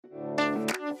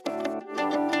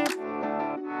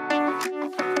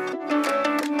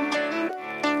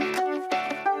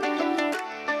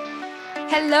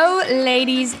Hello,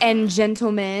 ladies and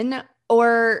gentlemen,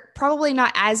 or probably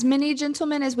not as many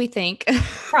gentlemen as we think.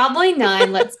 Probably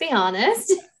none, let's be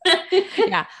honest.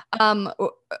 Yeah.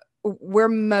 We're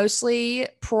mostly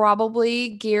probably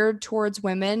geared towards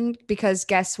women because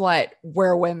guess what?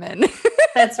 We're women.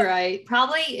 That's right.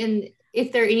 Probably, and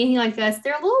if they're anything like us,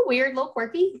 they're a little weird, a little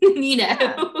quirky,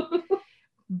 Yeah.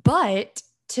 But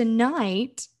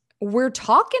tonight we're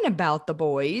talking about the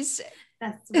boys,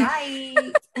 That's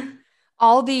right.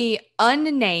 all the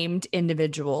unnamed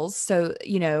individuals. So,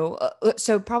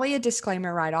 so probably a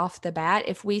disclaimer right off the bat.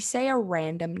 If we say a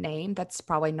random name, that's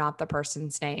probably not the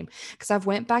person's name. Because I've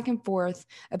went back and forth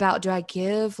about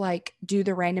do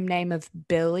the random name of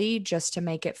Billy just to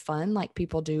make it fun, like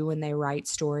people do when they write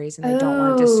stories and they don't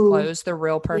want to Oh, disclose the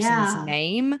real person's yeah.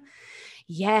 name.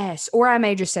 Yes. Or I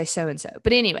may just say so and so.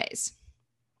 But, anyways.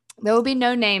 There will be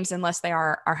no names unless they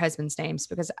are our husband's names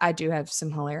because I do have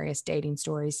some hilarious dating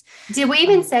stories. Did we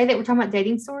even say that we're talking about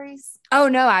dating stories? Oh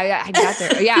no, I got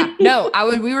there. Yeah, no,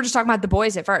 we were just talking about the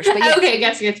boys at first, but yeah, Okay,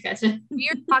 gotcha. we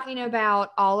are talking about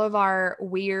all of our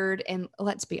weird and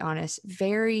let's be honest,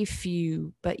 very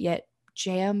few, but yet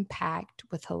jam-packed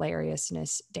with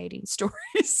hilariousness dating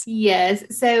stories.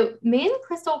 Yes. So me and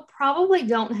Crystal probably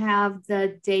don't have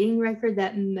the dating record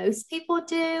that most people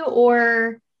do,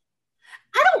 or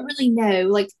I don't really know.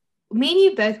 Like me and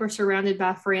you both were surrounded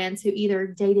by friends who either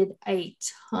dated a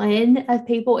ton of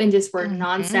people and just were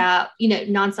Mhm.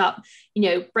 nonstop,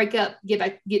 break up, get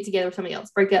back, get together with somebody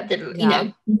else, break up,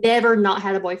 Yeah. never not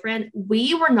had a boyfriend.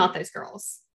 We were not those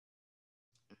girls.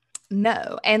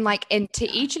 No. And to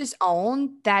each his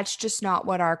own, that's just not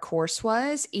what our course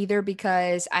was either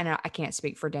because I know I can't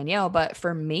speak for Danielle, but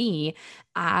for me,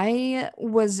 I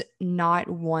was not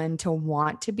one to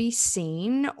want to be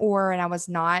seen and I was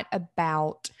not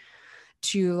about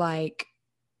to I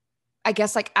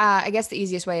guess the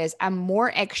easiest way is I'm more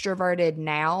extroverted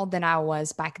now than I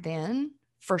was back then,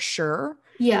 for sure.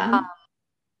 Yeah.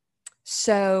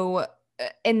 So,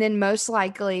 and then most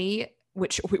likely,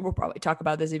 which we will probably talk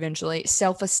about this eventually,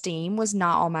 self-esteem was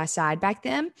not on my side back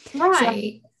then. So I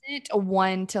Right. wasn't a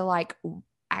one to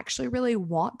actually really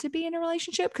want to be in a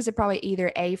relationship because it probably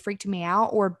either A, freaked me out,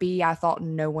 or B, I thought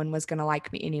no one was going to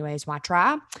like me anyways. Why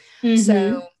try? So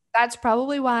Mm-hmm. that's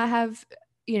probably why I have,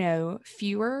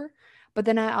 fewer. But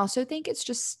then I think it's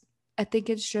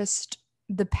just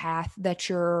the path that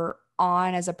you're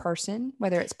on as a person,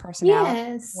 whether it's personality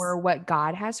Yes. or what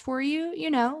God has for you,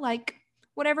 like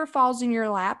whatever falls in your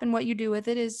lap and what you do with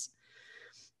it is,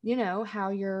 how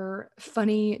your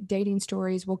funny dating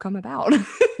stories will come about.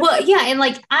 Well, yeah, and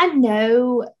like I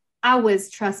know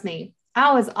trust me,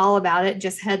 I was all about it,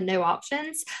 just had no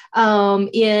options. I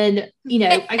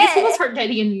guess people start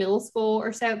dating in middle school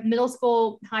or so, middle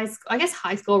school, high school, I guess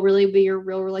high school really would be your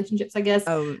real relationships, I guess.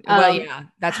 Oh, well, yeah,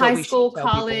 that's what High we should school, tell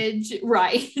people. college,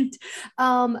 right.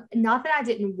 Not that I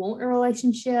didn't want a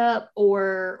relationship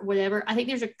or whatever. I think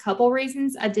there's a couple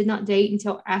reasons I did not date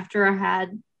until after I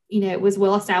had, was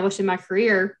well established in my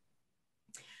career.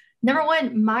 Number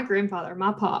one, my grandfather,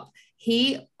 my pop,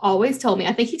 he always told me,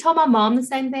 I think he told my mom the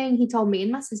same thing. He told me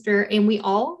and my sister, and we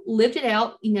all lived it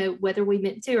out, whether we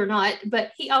meant to or not.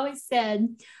 But he always said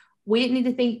we didn't need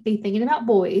to be thinking about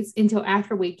boys until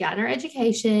after we got our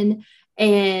education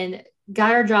and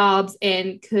got our jobs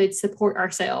and could support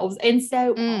ourselves. And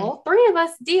so Mm. all three of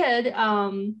us did.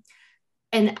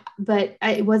 But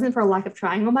it wasn't for a lack of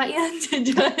trying on my end.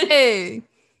 Hey.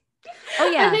 Oh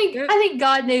I yeah. think I think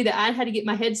God knew that I had to get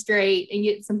my head straight and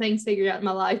get some things figured out in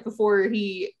my life before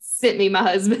he sent me my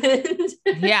husband.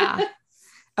 Yeah.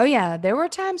 Oh yeah. There were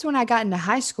times when I got into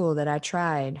high school that I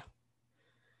tried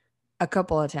a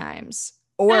couple of times.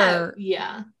 Oh, Or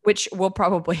yeah. which we'll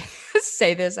probably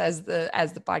say this as the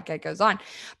podcast goes on.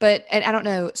 But and I don't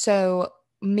know. So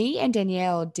me and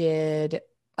Danielle did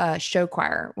a show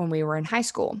choir when we were in high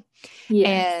school. Yes.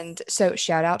 And so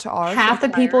shout out to our show Half the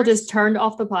people just choirs. turned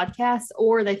off the podcast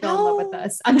or they fell in love with No,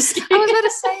 us. I'm just I was kidding. about to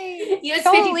say, It's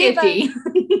don't leave us.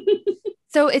 50-50.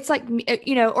 So it's like,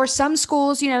 or some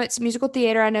schools, it's musical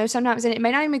theater. I know sometimes, and it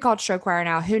may not even be called show choir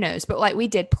now, who knows? But like we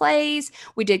did plays,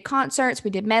 we did concerts, we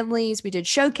did medleys, we did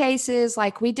showcases,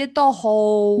 like we did the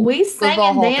whole, We the, sang the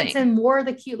and whole danced thing. and wore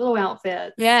the cute little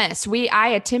outfits. Yes, I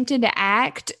attempted to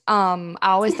act. I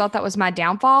always thought that was my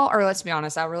downfall, or let's be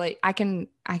honest, I can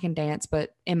dance,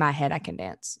 but in my head I can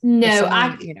dance. If No,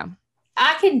 someone,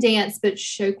 I can dance, but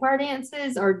show choir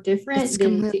dances are different it's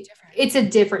than completely different. it's a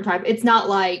different type. It's not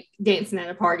like dancing at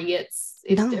a party. It's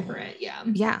No. different. Yeah.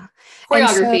 Yeah. And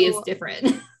Choreography is so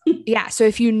different. Yeah. So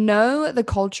if you know the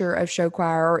culture of show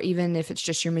choir, or even if it's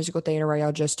just your musical theater where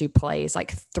y'all just do plays,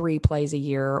 like 3 plays a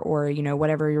year, or,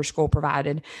 whatever your school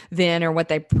provided then or what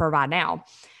they provide now,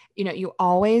 you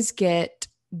always get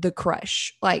the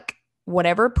crush. Like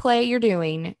whatever play you're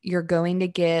doing, you're going to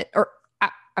get, or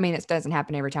I mean, it doesn't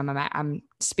happen every time I'm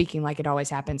speaking like it always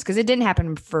happens because it didn't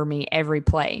happen for me every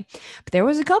play. But there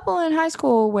was a couple in high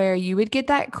school where you would get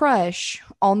that crush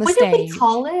on the What did we stage.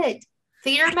 call it?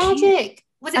 Theater I can't magic.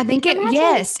 Was I it think theater it, magic?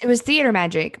 yes, it was theater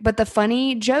magic. But the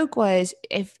funny joke was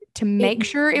if to It make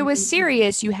sure it was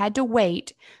serious, you had to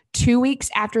wait 2 weeks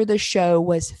after the show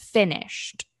was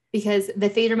finished. because the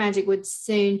theater magic would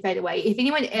soon fade away. If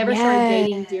anyone ever started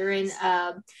dating during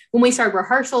Yes. when we started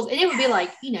rehearsals, and it would be like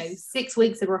 6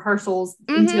 weeks of rehearsals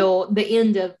Mm-hmm. until the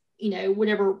end of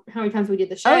whatever how many times we did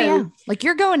the Oh yeah. show. Like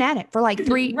you're going at it for like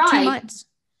two Right. months.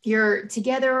 You're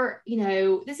together,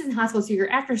 this is in high school, so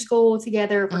you're after school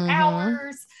together for Mm-hmm.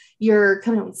 hours. You're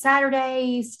coming on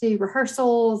Saturdays to do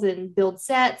rehearsals and build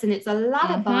sets, and it's a lot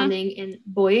of Mm-hmm. bonding. And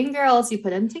boy and girls, you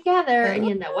put them together, and Ooh.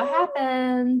 you know what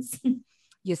happens.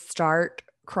 You start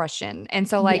crushing. And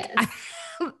so like Yes.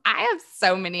 I have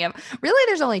so many of really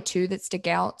there's only two that stick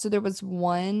out. So there was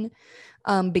one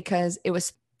because it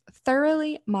was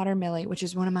Thoroughly Modern Millie, which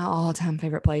is one of my all-time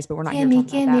favorite plays, but we're not here Gimme,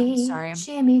 talking about that. gimme, Sorry.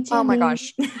 Jimmy, Oh my Jimmy.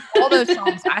 gosh. All those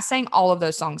songs. I sang all of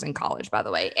those songs in college, by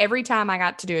the way. Every time I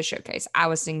got to do a showcase, I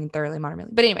was singing Thoroughly Modern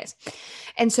Millie. But anyways,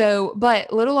 and so,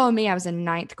 but little old me, I was in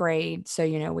ninth grade. So,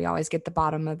 we always get the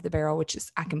bottom of the barrel, which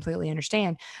is, I completely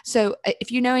understand. So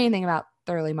if you know anything about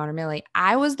Thoroughly Modern Millie,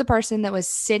 I was the person that was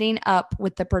sitting up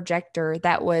with the projector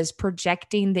that was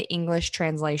projecting the English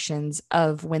translations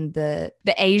of when the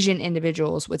Asian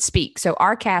individuals would speak. So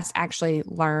our cast actually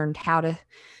learned how to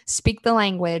speak the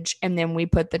language, and then we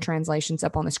put the translations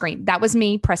up on the screen. That was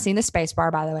me pressing the space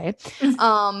bar, by the way.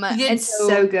 You did And so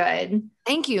so good.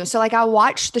 thank you. So like I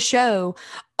watched the show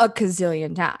a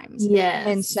gazillion times. And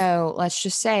Yes. so let's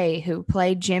just say who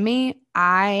played Jimmy,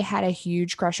 I had a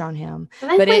huge crush on him. I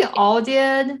think But we all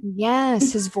did.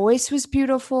 yes, his voice was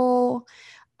beautiful.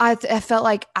 I felt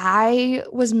like I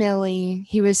was Millie.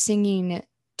 He was singing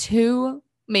to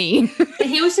me. And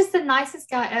he was just the nicest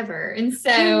guy ever. And He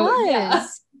so, yeah.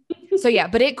 was. So yeah,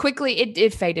 but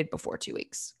it faded before 2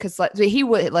 weeks because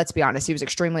let's be honest, he was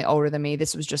extremely older than me.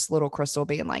 This was just little Crystal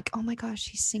being like, oh my gosh,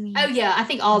 he's singing. Oh, yeah. I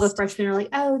think all the freshmen are like,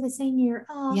 oh, the senior.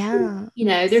 Oh, Yeah.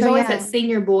 there's So always that yeah.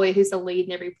 senior boy who's the lead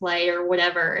in every play or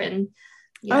whatever. And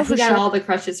yeah, Oh, he for got sure. all the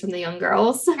crushes from the young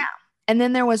girls. And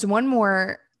then there was one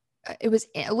more. It was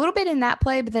a little bit in that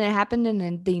play, but then it happened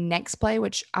in the next play,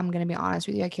 which I'm going to be honest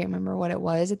with you, I can't remember what it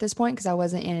was at this point because I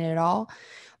wasn't in it at all.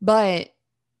 But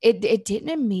it didn't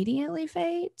immediately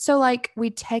fade. So like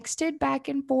we texted back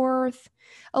and forth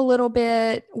a little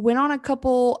bit, went on a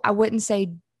couple, I wouldn't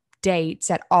say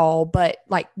dates at all, but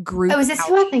like group Oh, is this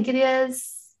who I outings. think it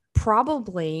is?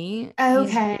 Probably.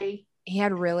 Okay. He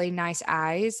had really nice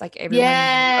eyes. Like everyone. Okay,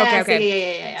 Yes. Yeah,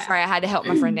 okay. yeah, yeah, Sorry, I had to help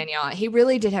my friend Danielle. He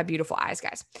really did have beautiful eyes,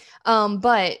 guys.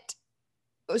 But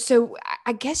so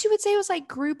I guess you would say it was like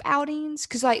group outings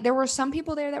because like there were some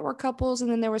people there that were couples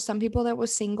and then there were some people that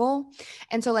was single.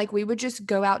 And so like we would just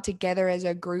go out together as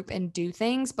a group and do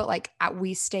things, but like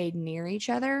we stayed near each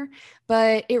other.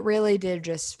 But it really did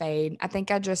just fade. I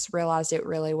think I just realized it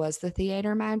really was the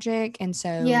theater magic. And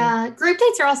so Yeah, group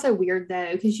dates are also weird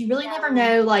though, because you really never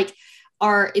yeah. know, like,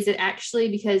 is it actually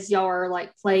because y'all are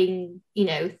like playing,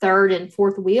 third and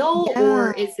fourth wheel, Yeah.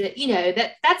 or is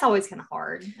it, that's always kind of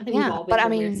hard. I think we've Yeah. all But been I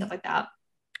through weird stuff mean, like that.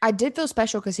 I did feel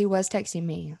special because he was texting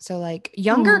me. So like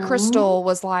younger Aww. Crystal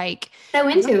was like So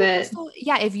into younger it. Crystal.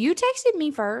 Yeah, if you texted me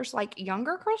first, like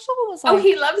younger Crystal was Oh, like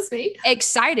he loves me.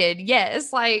 excited.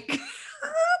 Yes, like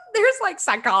there's like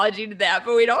psychology to that,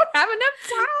 but we don't have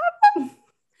enough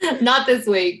time. Not this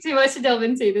week. Too much to delve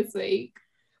into this week.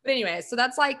 But anyway, so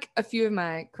that's like a few of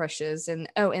my crushes. And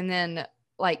and then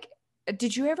like,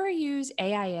 did you ever use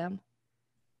AIM?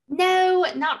 No,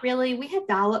 not really. We had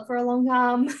dial up for a long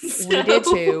time. We did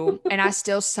So too. And I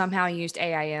still somehow used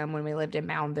AIM when we lived in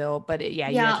Moundville, but you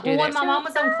had yeah, to do well, when that. my mom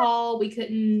was on call, we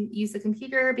couldn't use the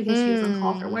computer because she was on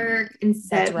call for Mm, work. And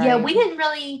that's so, yeah, right.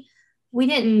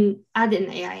 I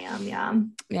didn't AIM. Yeah.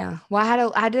 Yeah.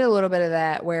 Well, I did a little bit of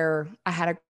that where I had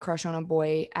a crush on a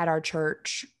boy at our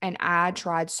church and I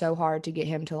tried so hard to get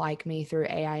him to like me through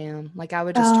AIM. Like I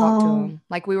would just talk to Oh, him.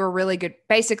 Like we were really good.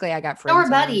 Basically, I got so friend we're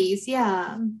zoned. buddies.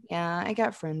 Yeah. Yeah, I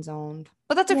got friend zoned.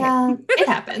 But that's okay. Yeah. It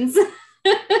happens.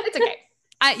 It's okay.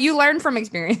 You learn from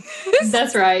experience.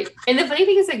 That's right. And the funny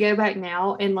thing is, I go back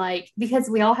now and like, because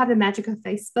we all have the magic of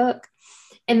Facebook.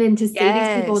 And then to see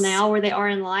these people Yes. now where they are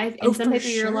in life, Oh, and some for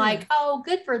people you're sure. like, oh,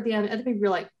 good for them. Other people you're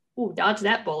like, ooh, dodge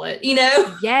that bullet,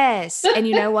 Yes. And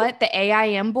you know what? The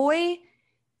AIM boy,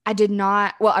 I did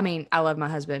not. Well, I mean, I love my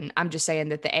husband. I'm just saying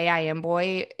that the AIM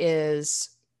boy is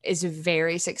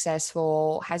very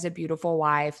successful, has a beautiful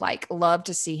wife, like love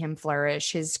to see him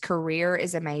flourish. His career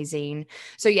is amazing.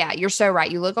 So yeah, you're so right.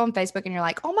 You look on Facebook and you're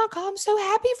like, oh my God, I'm so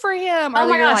happy for him. Oh Or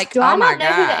my you're gosh, like, do oh I my not know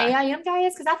who the God. AIM guy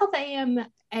is? Because I thought the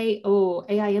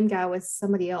AIM guy was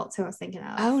somebody else who I was thinking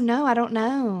of. Oh no, I don't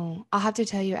know. I'll have to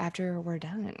tell you after we're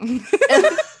done.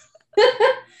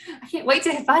 I can't wait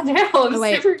to find out. I'm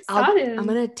super excited. I'm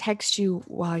gonna text you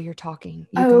while you're talking.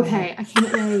 You Oh, go okay. ahead. I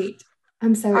can't wait.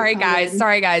 I'm so Sorry, excited.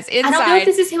 guys. Inside. I don't know if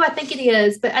this is who I think it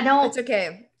is, but I don't. It's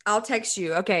okay. I'll text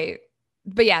you. Okay.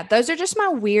 But yeah, those are just my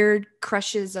weird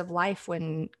crushes of life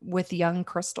when with young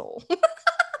Crystal.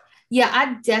 Yeah,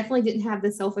 I definitely didn't have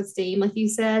the self-esteem, like you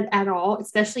said, at all,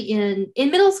 especially in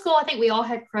middle school. I think we all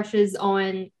had crushes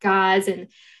on guys, and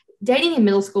dating in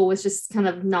middle school was just kind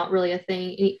of not really a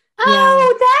thing.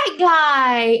 Oh, that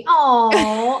guy.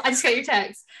 Oh, I just got your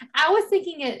text. I was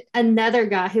thinking of another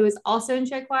guy who was also in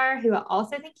show choir, who I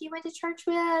also think you went to church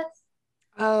with.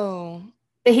 Oh.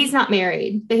 But he's not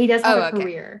married, but he does have a okay.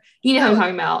 career. You know who I'm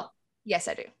talking about? Yes,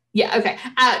 I do. Yeah, okay.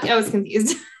 I was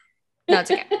confused. No,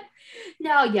 it's okay.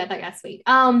 No, yeah, that guy's sweet.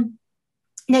 No,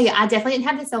 yeah, I definitely didn't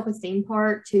have the self-esteem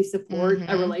part to support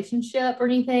a relationship or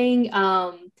anything.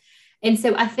 And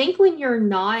so I think when you're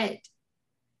not,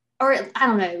 or I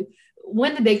don't know,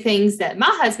 one of the big things that my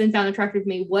husband found attractive to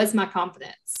me was my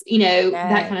confidence,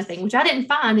 that kind of thing, which I didn't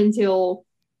find until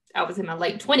I was in my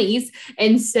late 20s.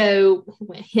 And so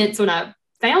hence when I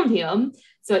found him.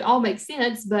 So it all makes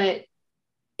sense. But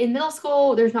in middle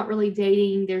school, there's not really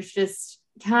dating. There's just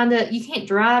kind of, you can't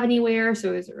drive anywhere.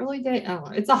 So is it really date? I don't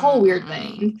know. It's a whole weird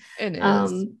thing. It is.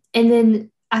 And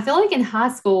then I feel like in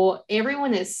high school,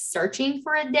 everyone is searching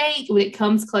for a date when it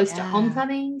comes close to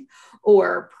homecoming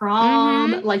or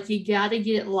prom. Like you got to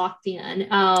get it locked in.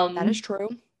 That is true.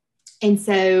 And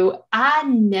so I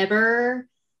never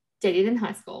dated in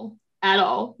high school at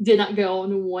all. Did not go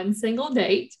on one single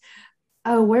date.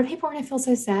 Oh, what are people going to feel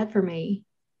so sad for me?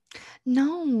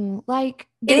 No, like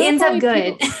it ends up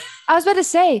good. I was about to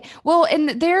say, well,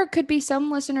 and there could be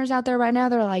some listeners out there right now.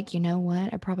 They're like, you know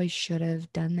what? I probably should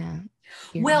have done that.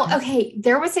 Well, okay.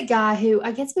 There was a guy who,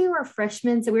 I guess we were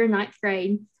freshmen. So we were ninth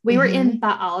grade. We were in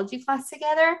biology class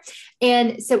together.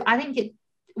 And so I didn't get,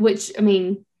 which, I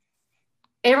mean,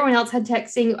 everyone else had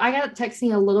texting. I got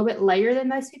texting a little bit later than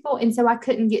most people. And so I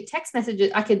couldn't get text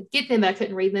messages. I could get them, but I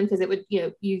couldn't read them because it would,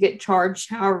 you get charged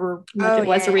however much it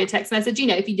was to read a text message,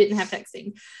 if you didn't have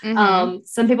texting.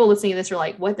 Some people listening to this are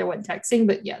like, what? There wasn't texting,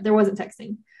 but yeah, there wasn't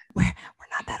texting. We're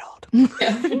not that old.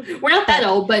 Yeah, we're not that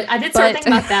old, but I did start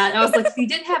thinking about that. I was like,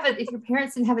 if your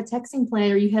parents didn't have a texting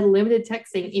plan or you had limited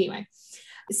texting, anyway.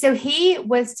 So he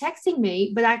was texting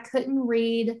me, but I couldn't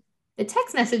read the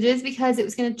text messages because it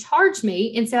was going to charge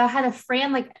me. And so I had a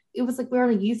friend, it was like we were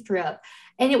on a youth trip,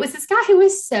 and it was this guy who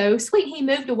was so sweet. He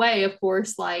moved away, of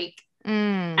course,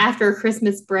 after a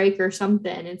Christmas break or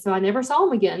something. And so I never saw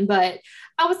him again, but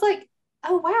I was like,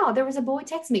 oh, wow, there was a boy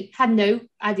texting me. Had no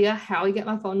idea how he got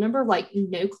my phone number,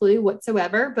 no clue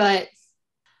whatsoever, but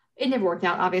it never worked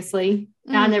out, obviously.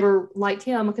 And I never liked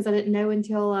him because I didn't know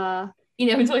until,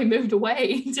 until he moved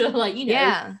away to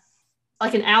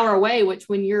like an hour away, which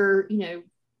when you're,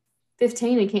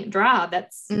 15 and can't drive,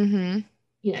 that's,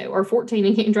 or 14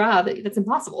 and can't drive, that's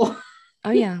impossible. Oh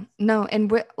yeah. No.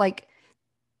 And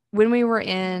when we were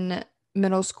in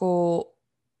middle school,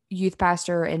 youth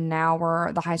pastor, and now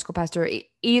we're the high school pastor.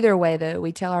 Either way, though,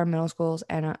 we tell our middle schoolers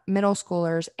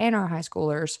and our high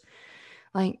schoolers,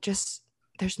 just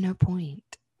there's no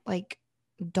point.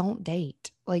 Don't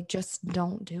date. Just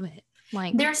don't do it.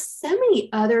 There's so many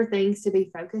other things to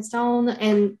be focused on,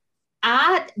 and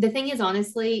the thing is,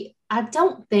 honestly, I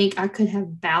don't think I could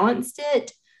have balanced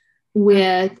it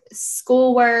with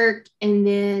schoolwork and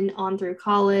then on through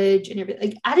college and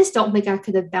everything. I just don't think I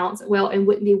could have balanced it well and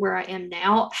wouldn't be where I am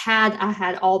now had I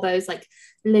had all those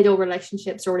little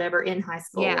relationships or whatever in high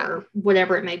school or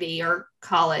whatever it may be, or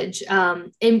college.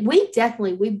 And we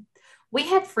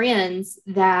had friends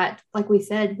that, like we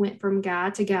said, went from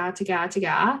guy to guy to guy to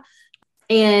guy.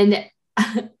 And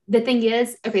the thing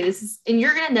is, okay, and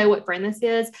you're going to know what friend this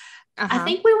is. I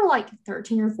think we were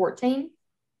 13 or 14.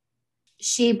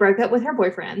 She broke up with her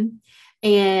boyfriend,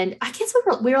 and I guess we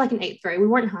were in 8th grade. We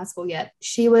weren't in high school yet.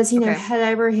 She was,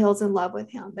 head over heels in love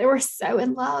with him. They were so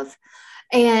in love,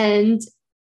 and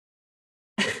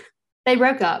they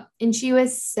broke up, and she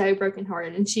was so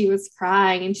brokenhearted, and she was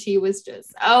crying, and she was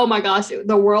just, oh my gosh,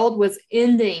 the world was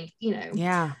ending,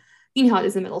 Yeah. You know how it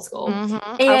is in middle school.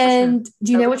 And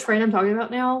do you know which friend I'm talking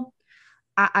about now?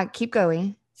 I keep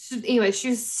going. Anyway, she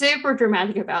was super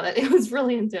dramatic about it. It was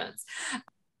really intense.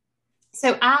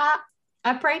 So I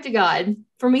prayed to God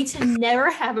for me to never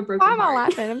have a broken Why am I heart.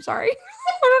 laughing? I'm sorry.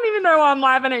 I don't even know why I'm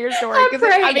laughing at your story.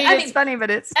 It's funny,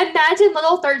 but it's imagine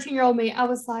little 13-year-old me. I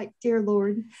was like, dear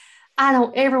Lord, I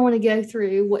don't ever want to go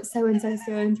through what so and so's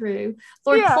going through.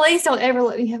 Lord, please don't ever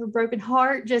let me have a broken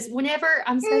heart. Just whenever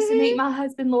I'm supposed to meet my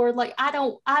husband, Lord, like I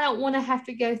don't want to have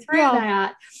to go through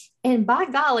that. And by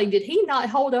golly, did he not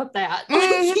hold up that?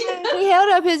 He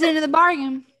held up his end of the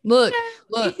bargain. Look,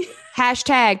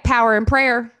 hashtag power and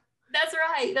prayer. That's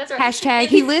right. Hashtag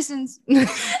he listens. And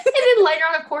then later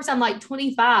on, of course, I'm like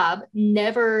 25,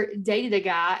 never dated a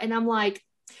guy. And I'm like,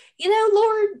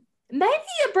 Lord, maybe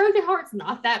a broken heart's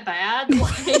not that bad.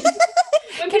 Like,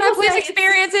 can I please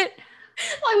experience it?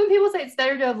 Like when people say it's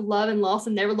better to have loved and lost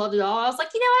and never loved at all, I was like,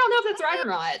 I don't know if that's right or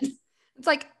not. It's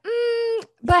like,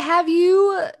 but have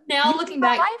you now looking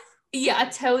back? Life? Yeah, I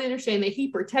totally understand that he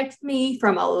protected me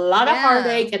from a lot of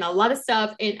heartache and a lot of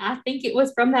stuff. And I think it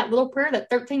was from that little prayer that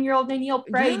 13-year-old Danielle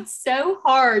prayed so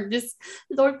hard. Just,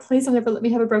 Lord, please don't ever let me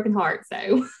have a broken heart.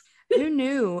 So who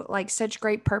knew like such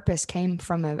great purpose came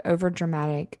from an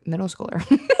overdramatic middle schooler?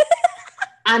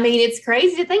 I mean, it's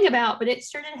crazy to think about, but it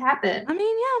sure did happen. I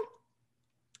mean,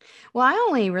 yeah. Well, I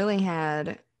only really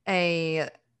had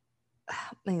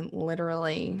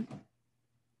literally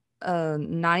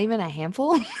not even a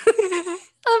handful of,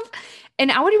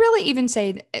 and I would really even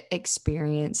say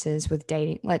experiences with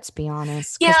dating. Let's be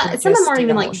honest. Yeah, some of them aren't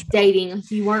even like dating.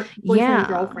 You weren't boyfriend and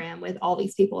girlfriend with all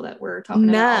these people that we're talking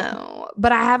about. No,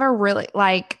 but I have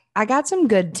I got some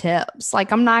good tips.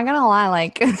 Like, I'm not gonna lie.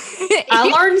 Like, I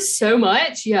learned so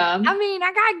much. Yeah. I mean,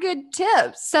 I got good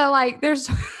tips. So like, there's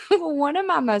one of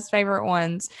my most favorite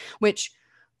ones, which,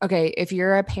 okay, if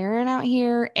you're a parent out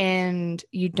here and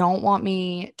you don't want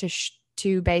me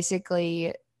to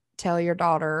basically tell your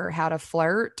daughter how to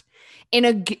flirt in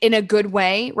a good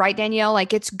way, right, Danielle?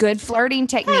 Like, it's good flirting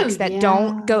techniques that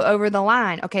don't go over the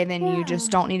line. Okay, then you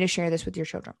just don't need to share this with your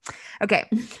children. Okay,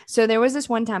 so there was this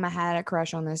one time I had a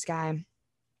crush on this guy,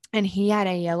 and he had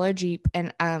a yellow Jeep,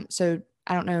 and so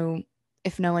I don't know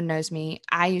if no one knows me,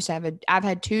 I've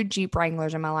had 2 Jeep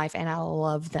Wranglers in my life, and I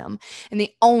love them. And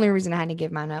the only reason I had to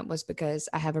give mine up was because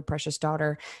I have a precious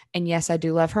daughter. And yes, I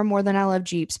do love her more than I love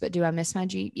Jeeps, but do I miss my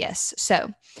Jeep? Yes.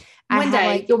 So one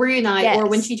day you'll reunite, or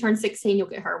when she turns 16, you'll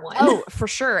get her one. Oh, for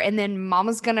sure. And then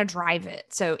Mama's going to drive it.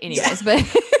 So anyways, but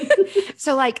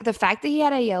so like the fact that he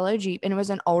had a yellow Jeep and it was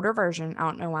an older version, I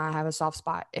don't know why I have a soft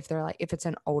spot if it's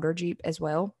an older Jeep as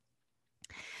well.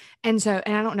 And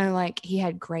I don't know, like, he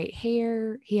had great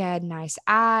hair. He had nice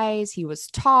eyes. He was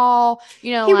tall,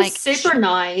 he was super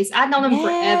nice. I've known him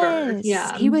forever.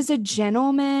 Yeah. He was a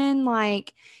gentleman.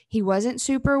 Like, he wasn't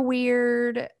super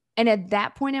weird. And at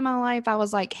that point in my life, I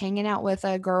was like hanging out with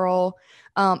a girl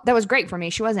that was great for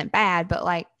me. She wasn't bad, but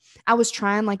like, I was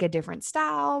trying like a different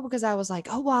style because I was like,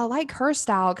 oh, well, I like her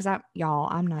style because I'm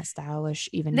not stylish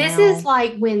even now. This is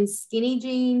like when skinny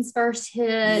jeans first hit,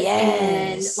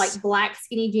 and like black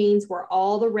skinny jeans were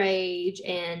all the rage,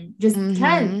 and just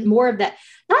kind of more of that,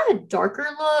 not a darker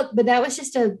look, but that was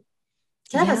just a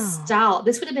kind of a style.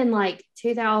 This would have been like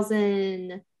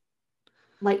 2009,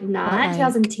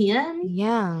 2010.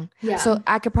 Yeah. So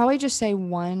I could probably just say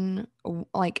one,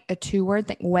 like a 2-word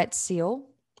thing, Wet Seal.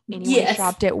 Anyone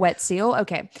shopped at Wet Seal?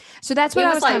 Okay. So that's what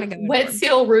I was kind of going Wet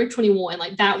Seal Rue 21.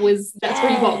 Like that's where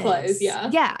you bought clothes. Yeah.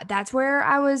 Yeah. That's where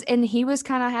I was. And he was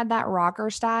kind of had that rocker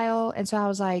style. And so I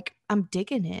was like, I'm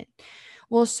digging it.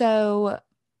 Well, so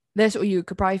you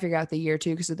could probably figure out the year too,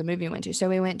 because of the movie we went to. So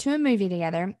we went to a movie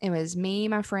together. It was me,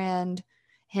 my friend,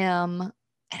 him, and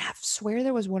I swear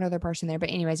there was one other person there.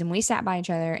 But anyways, and we sat by each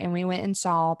other and we went and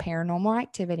saw Paranormal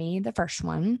Activity, the first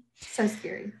one. So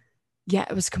scary. Yeah,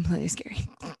 it was completely scary.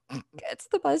 It's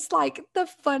the most, like, the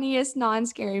funniest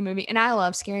non-scary movie. And I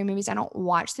love scary movies. I don't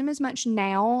watch them as much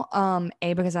now,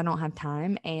 because I don't have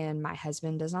time, and my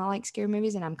husband does not like scary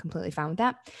movies, and I'm completely fine with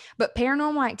that. But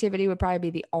Paranormal Activity would probably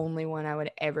be the only one I would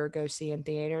ever go see in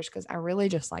theaters because I really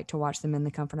just like to watch them in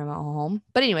the comfort of my home.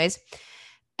 But anyways,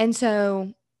 and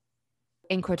so,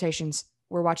 in quotations,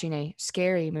 we're watching a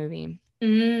scary movie.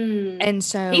 And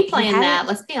so he planned that,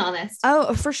 let's be honest.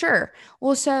 Oh, for sure.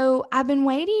 Well, so I've been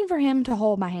waiting for him to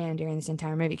hold my hand during this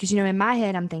entire movie because, in my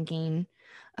head, I'm thinking,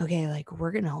 okay, like, we're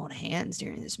going to hold hands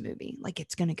during this movie. Like,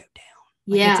 it's going to go down.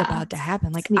 Like, it's about to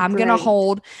happen. Like, I'm going to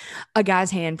hold a guy's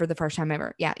hand for the first time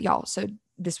ever. Yeah, y'all. So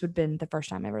this would have been the first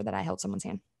time ever that I held someone's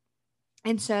hand.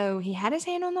 And so he had his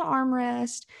hand on the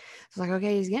armrest. I was like,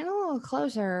 okay, he's getting a little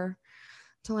closer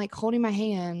to like holding my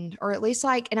hand, or at least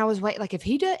like, and I was waiting, like, if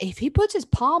he puts his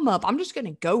palm up, I'm just going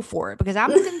to go for it because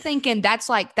I'm thinking that's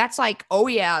like, oh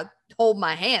yeah, hold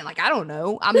my hand. Like, I don't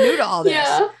know. I'm new to all this.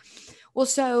 Yeah. Well,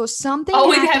 so something All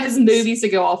we happens. have is movies to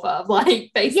go off of,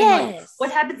 like based on like Yes. what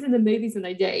happens in the movies when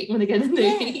they date, when they go to the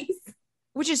movies.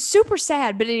 Which is super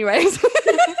sad, but anyways.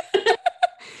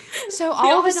 So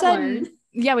all of a sudden,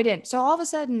 yeah, we did. So all of a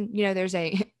sudden, you know, there's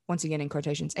once again in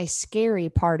quotations, a scary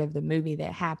part of the movie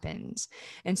that happens.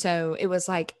 And so it was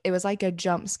like a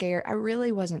jump scare. I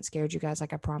really wasn't scared, you guys.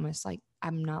 Like, I promise, like,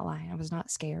 I'm not lying. I was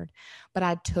not scared, but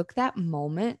I took that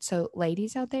moment. So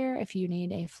ladies out there, if you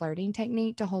need a flirting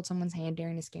technique to hold someone's hand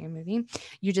during a scary movie,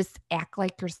 you just act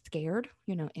like you're scared,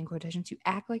 you know, in quotations, you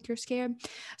act like you're scared.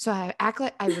 So I act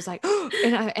like I was like,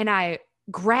 and I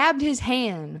grabbed his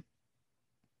hand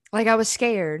like I was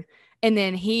scared. And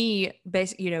then he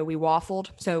basically, you know, we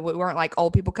waffled. So we weren't like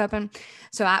old people cupping.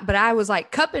 But I was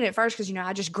like cupping it first because, you know,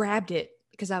 I just grabbed it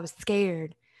because I was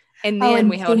scared. And then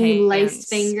we held hands. Laced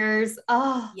fingers.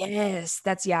 Oh, yes.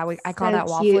 I call that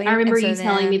cute. waffling. I remember you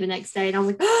telling me the next day and I was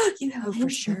like, oh, you held hands, for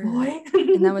sure. Boy.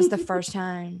 And that was the first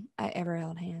time I ever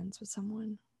held hands with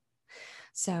someone.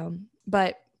 So,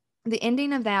 but the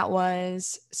ending of that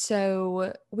was,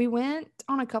 so we went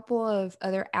on a couple of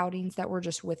other outings that were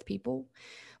just with people,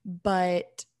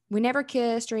 but we never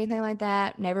kissed or anything like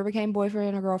that. Never became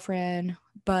boyfriend or girlfriend.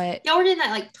 But y'all were in that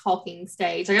like talking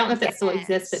stage. I don't know if that still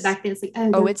exists, but back then it's like,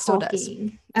 oh, it still does.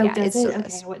 Oh, yeah, does it? Okay,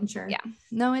 I wasn't sure. Yeah,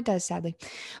 no, it does, sadly.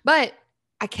 But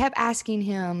I kept asking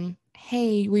him,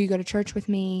 hey, will you go to church with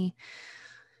me?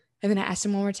 And then I asked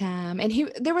him one more time,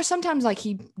 and there were sometimes like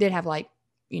he did have like,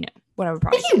 you know, what I would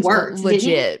probably say worked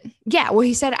legit. Yeah, well,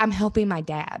 he said I'm helping my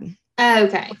dad. Oh,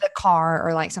 okay. With the car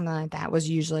or like something like that was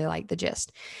usually like the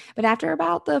gist. But after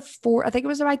about I think it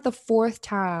was like the fourth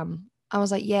time, I was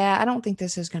like, yeah, I don't think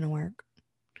this is going to work.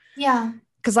 Yeah.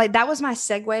 Because like that was my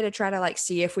segue to try to like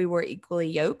see if we were equally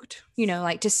yoked, you know,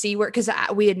 like to see where, because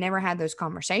we had never had those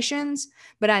conversations,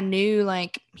 but I knew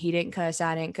like he didn't cuss,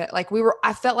 I didn't cuss. Like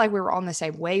I felt like we were on the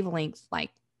same wavelength,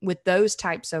 like with those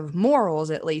types of morals,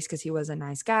 at least, because he was a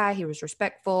nice guy. He was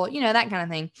respectful, you know, that kind of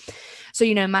thing. So,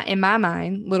 you know, in my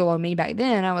mind, little old me back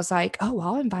then, I was like, oh,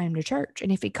 I'll invite him to church.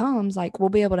 And if he comes, like, we'll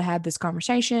be able to have this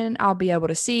conversation. I'll be able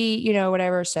to see, you know,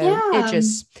 whatever. So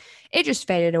it just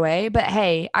faded away. But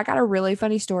hey, I got a really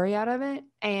funny story out of it.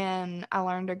 And I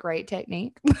learned a great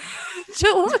technique.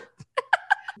 I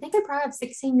think I probably have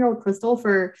 16-year-old Crystal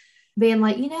for being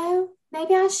like, you know,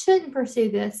 maybe I shouldn't pursue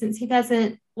this since he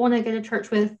doesn't want to go to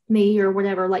church with me or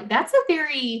whatever. Like, that's a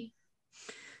very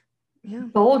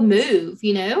bold move,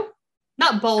 you know?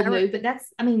 Not bold move, but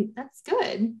that's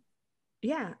good.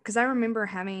 Yeah, because I remember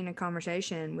having a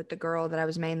conversation with the girl that I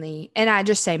was mainly, and I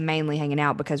just say mainly hanging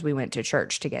out because we went to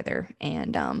church together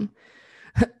and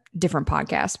different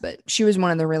podcasts, but she was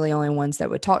one of the really only ones that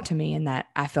would talk to me and that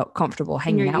I felt comfortable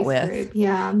hanging out with. Group.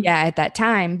 Yeah. Yeah, at that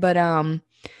time. But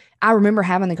I remember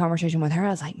having the conversation with her.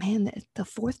 I was like, man, the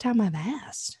fourth time I've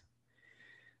asked.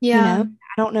 Yeah. You know,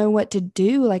 I don't know what to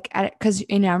do. Like, because,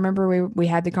 you know, I remember we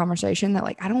had the conversation that,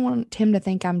 like, I don't want him to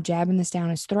think I'm jabbing this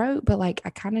down his throat, but, like, I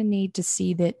kind of need to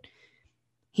see that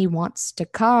he wants to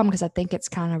come because I think it's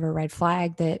kind of a red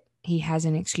flag that he has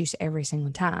an excuse every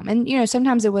single time. And, you know,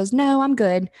 sometimes it was, no, I'm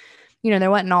good. You know, there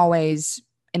wasn't always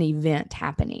an event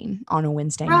happening on a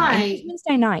Wednesday night.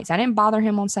 Wednesday nights. I didn't bother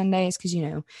him on Sundays because, you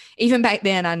know, even back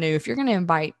then I knew if you're going to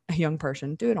invite a young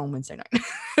person, do it on Wednesday night.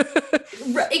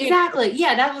 Exactly.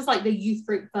 Yeah, that was like the youth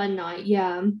group fun night.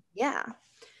 Yeah. Yeah.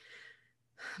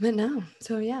 But no.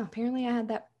 So yeah, apparently I had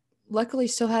that, luckily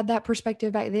still had that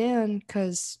perspective back then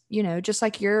because, you know, just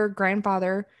like your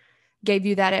grandfather gave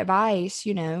you that advice,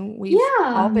 you know, we've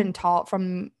all been taught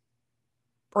from,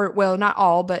 or well, not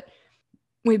all, but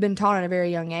we've been taught at a very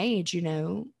young age, you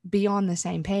know, be on the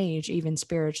same page, even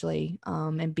spiritually,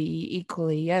 and be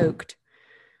equally yoked.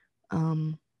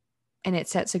 And it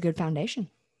sets a good foundation.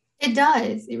 It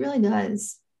does. It really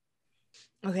does.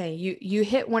 Okay, you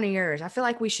hit one of yours. I feel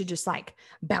like we should just like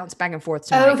bounce back and forth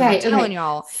tonight. Okay, I'm telling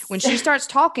y'all, when she starts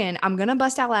talking, I'm gonna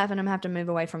bust out laughing. I'm gonna have to move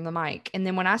away from the mic, and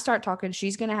then when I start talking,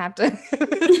 she's gonna have to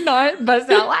not bust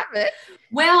out laughing.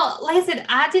 Well, like I said,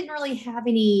 I didn't really have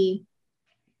any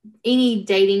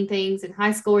dating things in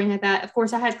high school or anything like that. Of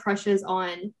course, I had crushes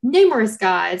on numerous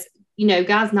guys. You know,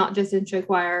 guys not just in show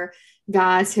choir,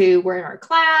 guys who were in our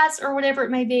class or whatever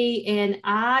it may be. And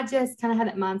I just kind of had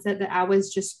that mindset that I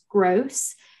was just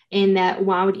gross and that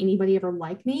why would anybody ever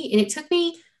like me? And it took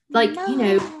me like, I mean,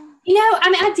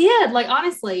 I did, like,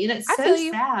 honestly, and it's so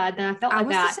sad that I felt like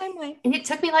that. The same way. And it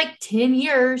took me like 10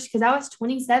 years because I was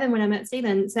 27 when I met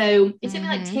Steven. So it took me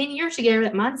like 10 years to get over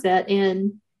that mindset.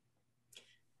 And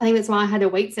I think that's why I had to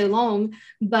wait so long.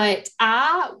 But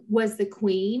I was the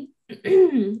queen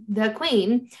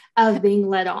of being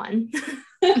led on.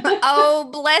 Oh,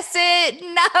 bless it.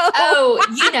 No. Oh,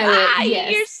 you know it.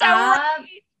 Yes. You're so right.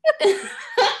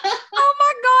 Oh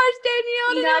my gosh, Danielle,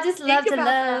 I I didn't just even love think to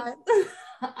about love. that.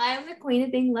 I am the queen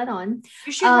of being led on.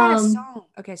 You should write a song.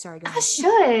 Okay, sorry, go I ahead.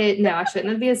 should. No, I shouldn't.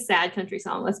 That'd be a sad country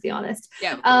song, let's be honest.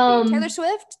 Yeah, it would be. Taylor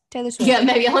Swift? Taylor Swift. Yeah,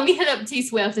 maybe let me hit up T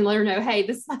Swift and let her know, hey,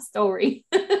 this is my story.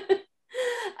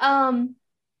 um,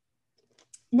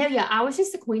 no, yeah, I was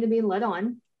just the queen of being led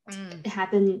on. It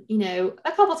happened, a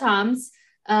couple times.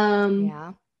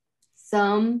 Yeah.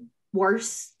 Some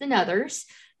worse than others.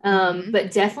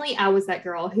 But definitely I was that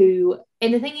girl who,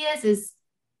 and the thing is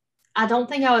I don't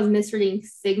think I was misreading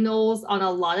signals on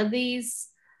a lot of these,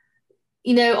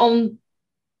 on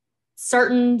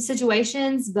certain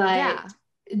situations, but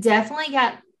definitely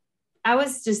I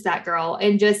was just that girl,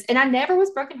 and I never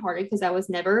was brokenhearted because I was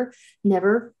never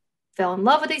fell in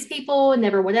love with these people and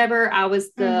never whatever. I was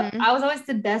always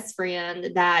the best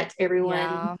friend that every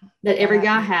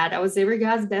guy had. I was every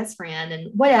guy's best friend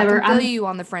and whatever. I feel you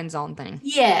on the friend zone thing.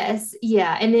 Yes.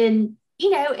 Yeah. And then,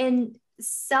 and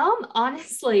some,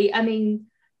 honestly, I mean,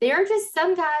 there are just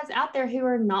some guys out there who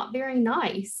are not very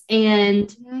nice,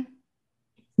 and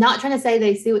not trying to say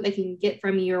they see what they can get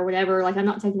from you or whatever. Like, I'm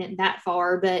not taking it that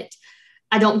far, but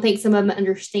I don't think some of them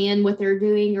understand what they're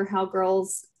doing or how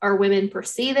girls or women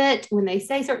perceive it when they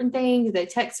say certain things, they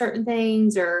text certain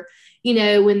things, or,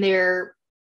 when they're,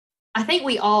 I think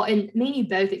we all, and me and you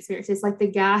both experience this, like the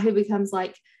guy who becomes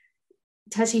like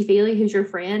touchy feely, who's your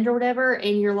friend or whatever.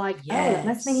 And you're like, oh, that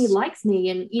must mean he likes me.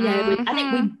 And,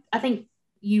 I think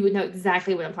you would know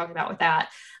exactly what I'm talking about with that.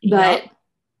 But,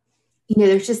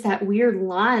 there's just that weird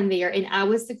line there. And I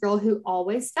was the girl who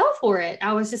always fell for it.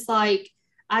 I was just like,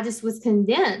 I just was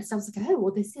convinced. I was like, oh,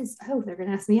 well, they're going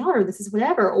to ask me out, or this is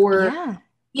whatever. Or,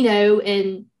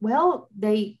 and well,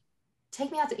 they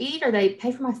take me out to eat, or they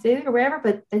pay for my food or whatever,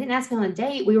 but they didn't ask me on a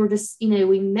date. We were just,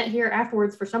 we met here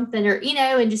afterwards for something, or,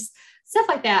 and just stuff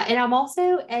like that. And I'm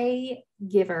also a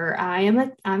giver. I'm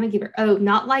a giver. Oh,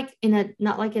 not like in a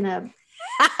not in a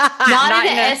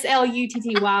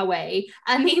SLUTTY way.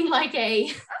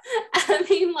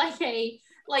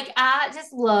 I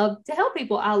just love to help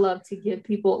people. I love to give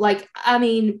people,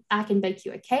 I can bake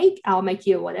you a cake. I'll make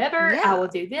you whatever. I will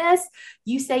do this.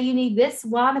 You say you need this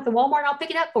while I'm at the Walmart, I'll pick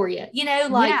it up for you.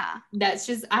 That's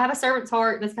just, I have a servant's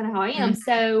heart. That's kind of how I am.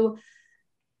 So,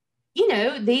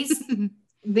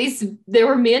 there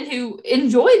were men who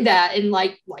enjoyed that and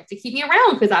like to keep me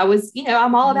around because I was,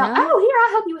 I'm all about, oh, here,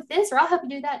 I'll help you with this, or I'll help you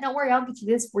do that. Don't worry, I'll get you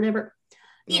this, whatever.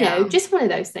 Just one of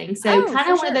those things. So kind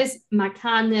of one of those, my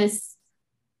kindness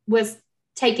was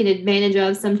taken advantage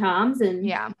of sometimes, and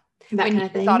that when kind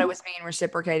of thing. Thought it was being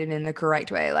reciprocated in the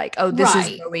correct way, like, oh, this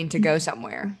is going to go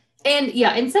somewhere. And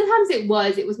and sometimes it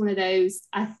was one of those,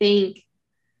 I think.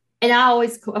 And I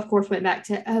always, of course, went back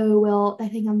to, oh, well, they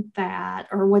think I'm fat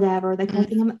or whatever. They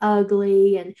think I'm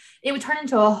ugly. And it would turn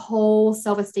into a whole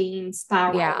self-esteem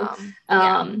spiral.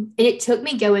 And it took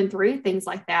me going through things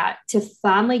like that to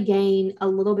finally gain a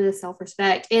little bit of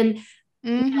self-respect. And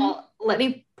let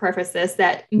me preface this,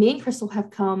 that me and Crystal have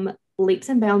come leaps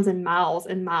and bounds and miles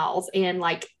and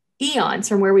like eons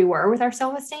from where we were with our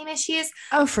self-esteem issues.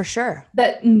 Oh, for sure.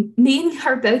 But me and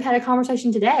her both had a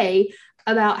conversation today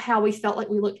about how we felt like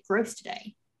we looked gross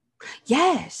today.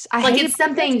 Yes. It's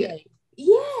something.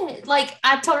 Yeah. Like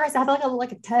I told her, I feel like I look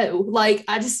like a toe. Like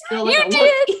I just feel like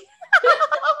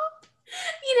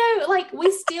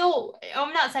we still,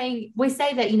 I'm not saying, we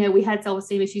say that, we had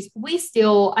self-esteem issues. We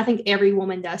still, I think every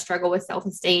woman does struggle with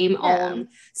self-esteem on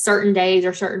certain days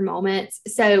or certain moments.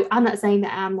 So I'm not saying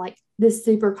that I'm like this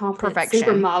super confident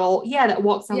supermodel. Yeah. That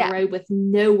walks on the road with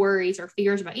no worries or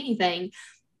fears about anything.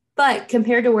 But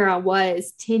compared to where I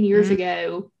was 10 years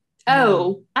ago,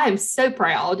 I am so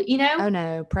proud, Oh,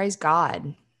 no. Praise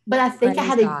God. But I think I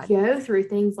had to go through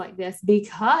things like this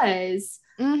because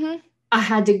I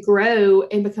had to grow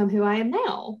and become who I am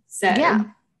now. So,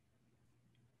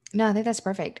 No, I think that's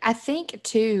perfect. I think,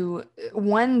 too,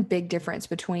 one big difference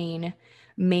between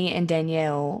me and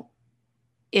Danielle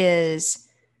is,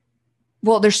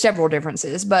 well, there's several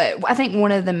differences, but I think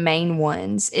one of the main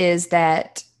ones is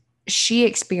that she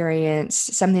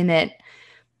experienced something that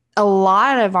a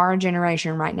lot of our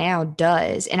generation right now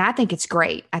does. And I think it's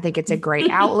great. I think it's a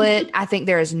great outlet. I think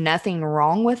there is nothing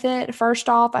wrong with it. First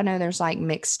off, I know there's like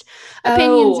mixed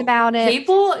opinions about it.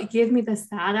 People give me the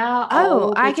side eye.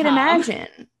 Oh, I can imagine.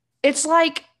 It's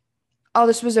like, oh,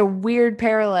 this was a weird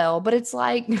parallel, but it's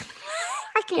like,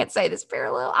 I can't say this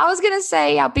parallel. I was going to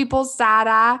say how people side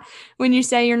eye when you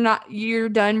say you're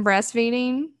done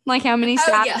breastfeeding. Like how many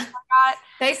side eyes I got.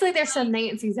 Basically, there's some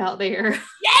Nancy's out there.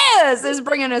 Yes, this is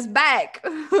bringing us back.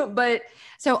 But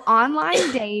so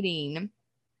online dating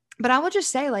But I will just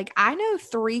say, like, I know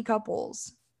 3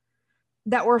 couples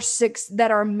that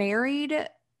are married,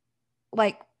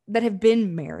 like, that have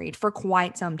been married for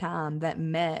quite some time, that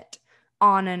met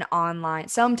on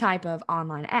some type of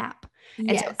online app. And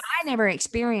so Yes. I never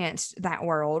experienced that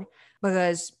world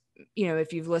because,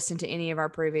 if you've listened to any of our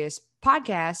previous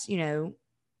podcasts,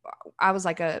 I was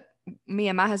like me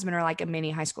and my husband are like a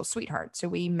mini high school sweetheart. So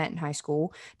we met in high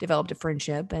school, developed a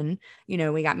friendship, and,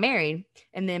 we got married.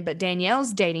 And then, but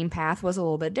Danielle's dating path was a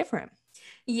little bit different.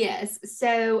 Yes.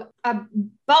 So I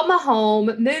bought my home,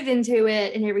 moved into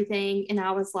it and everything. And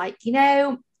I was like,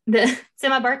 so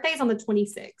my birthday is on the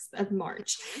 26th of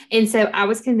March. And so I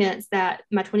was convinced that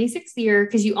my 26th year,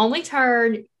 because you only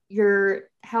turn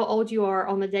how old you are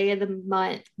on the day of the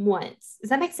month once. Does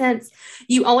that make sense?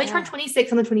 You only turn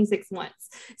 26 on the 26th once.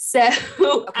 So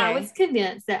I was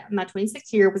convinced that my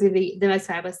 26th year was going to be the most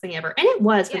fabulous thing ever. And it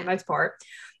was for the most part.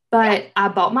 But I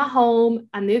bought my home,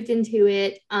 I moved into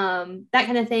it, that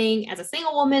kind of thing. As a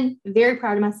single woman, very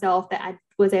proud of myself that I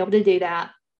was able to do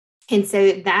that. And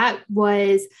so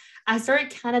I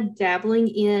started kind of dabbling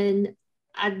in,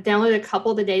 I downloaded a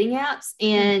couple of the dating apps,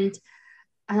 and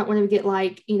I don't want to get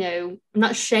like, I'm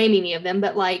not shaming any of them,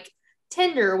 but like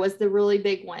Tinder was the really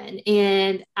big one.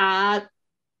 And I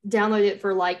downloaded it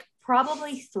for like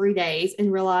probably 3 days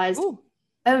and realized, oh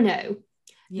no.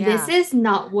 Yeah. This is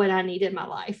not what I need in my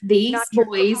life. These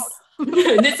boys,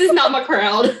 this is not my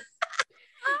crowd.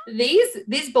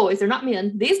 These boys, they're not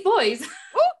men. These boys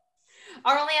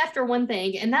are only after one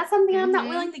thing, and that's something I'm not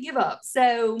willing to give up.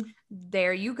 So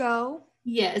there you go.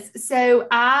 Yes. So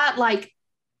I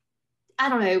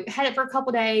don't know, had it for a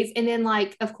couple days, and then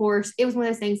like, of course, it was one of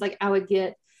those things like I would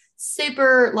get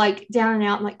super like down and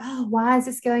out and like, oh, why is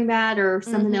this going bad? Or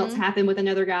something else happened with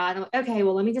another guy. And I'm like, okay,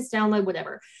 well, let me just download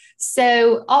whatever.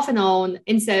 So off and on.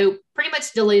 And so pretty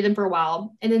much deleted them for a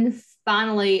while. And then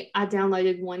finally I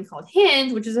downloaded one called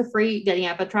Hinge, which is a free dating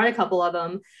app. I tried a couple of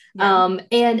them. Yeah.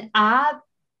 And I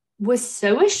was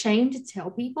so ashamed to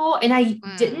tell people. And I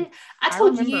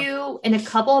told you and a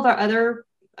couple of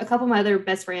my other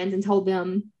best friends, and told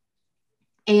them,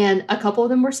 and a couple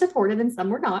of them were supportive and some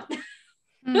were not.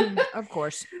 Of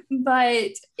course.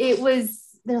 But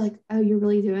they're like, oh, you're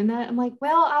really doing that? I'm like,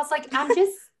 well, I was like, I'm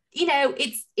just,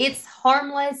 it's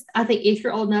harmless. I think if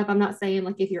you're old enough, I'm not saying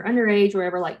like if you're underage or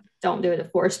whatever, like don't do it,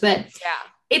 of course. But yeah,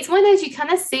 it's one of those, you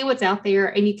kind of see what's out there,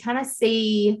 and you kind of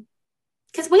see,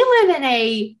 because we live in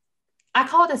I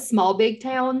call it a small big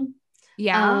town.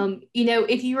 Yeah.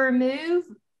 If you remove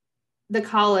the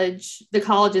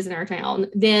colleges in our town,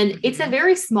 then it's a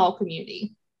very small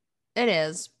community. It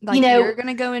is. Like, you're going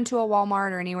to go into a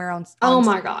Walmart or anywhere on oh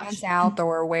my gosh, South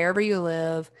or wherever you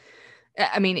live.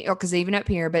 I mean, because even up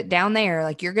here, but down there,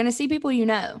 like, you're going to see people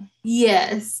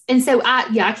Yes. And so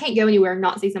I can't go anywhere and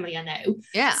not see somebody I know.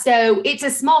 Yeah. So it's a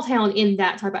small town in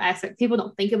that type of aspect. People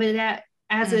don't think of it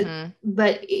as it,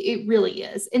 but it really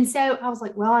is. And so I was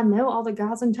like, well, I know all the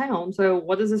guys in town, so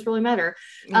what does this really matter?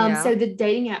 So the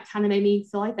dating app kind of made me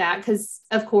feel like that, because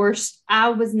of course I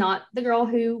was not the girl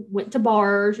who went to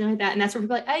bars and like that. And that's where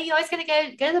people are like, oh, you always gonna go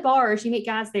to the bars, you meet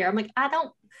guys there. I'm like, I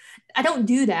don't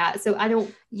do that. So I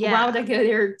don't, why would I go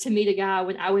there to meet a guy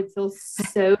when I would feel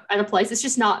so out of place? It's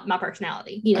just not my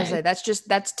personality. I say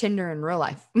that's Tinder in real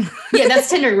life. Yeah, that's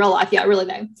Tinder in real life. Yeah, really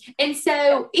though. And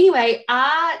so anyway,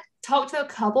 I talked to a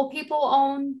couple people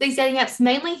on these dating apps,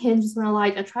 mainly Hinge is one I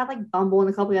liked. I tried like Bumble and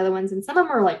a couple of the other ones, and some of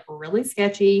them are like really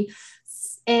sketchy.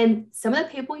 And some of the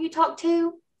people you talk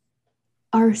to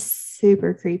are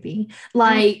super creepy.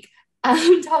 Like,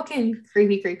 I'm talking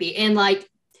creepy. And like,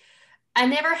 I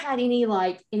never had any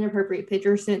like inappropriate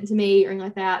pictures sent to me or anything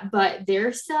like that, but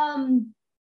there's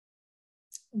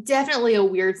definitely a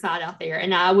weird side out there.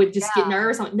 And I would just get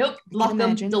nervous. I'm like, nope, block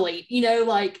them, delete,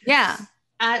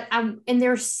 and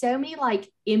there's so many like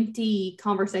empty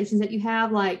conversations that you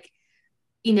have, like,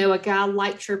 a guy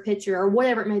likes your picture or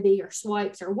whatever it may be, or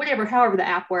swipes or whatever, however the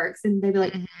app works. And they'd be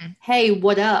like, hey,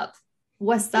 what up?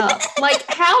 What's up? Like,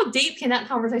 how deep can that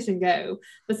conversation go?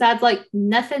 Besides like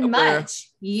nothing much.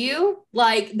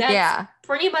 That's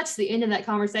pretty much the end of that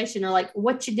conversation, or like,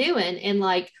 what you doing? And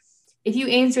like, if you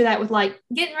answer that with like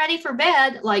getting ready for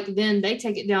bed, like then they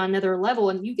take it down another level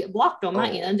and you get blocked on my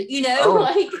end,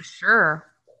 like for sure.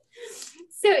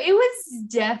 So it was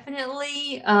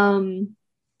definitely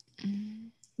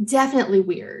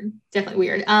weird.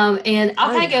 And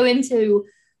I'll kind of go into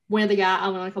one of the guys I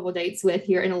went on a couple of dates with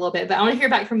here in a little bit, but I want to hear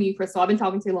back from you, Crystal. I've been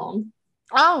talking too long.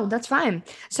 Oh, that's fine.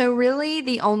 So really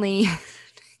the only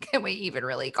can we even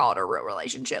really call it a real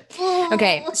relationship?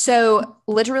 Okay. So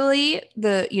literally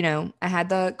I had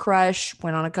the crush,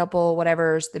 went on a couple,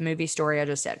 whatever's the movie story I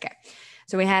just said. Okay.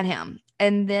 So we had him.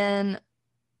 And then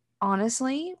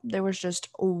honestly, there was just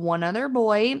one other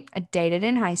boy I dated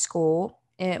in high school.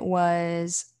 It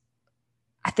was,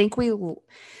 I think we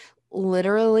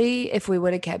literally, if we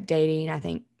would have kept dating, I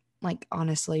think like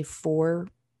honestly,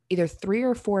 either 3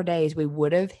 or 4 days, we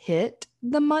would have hit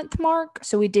the month mark.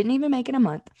 So we didn't even make it a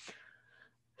month.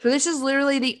 So this is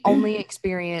literally the only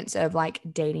experience of like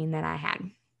dating that I had.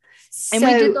 And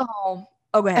we did the whole,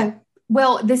 go ahead.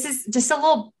 Well, this is just a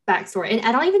little backstory. And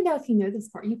I don't even know if you know this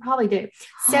part. You probably do.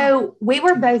 So we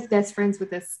were both best friends with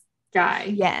this guy.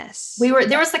 Yes. We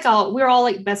were all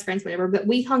like best friends, whatever, but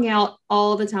we hung out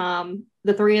all the time.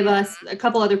 The three of us, a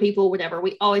couple other people, whatever.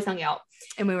 We always hung out.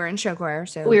 And we were in show choir.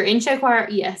 So we were in show choir,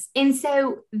 yes. And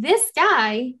so this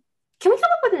guy, can we come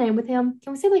up with a name with him?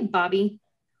 Can we say like Bobby?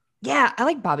 Yeah, I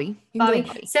like Bobby. Bobby.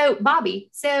 So Bobby.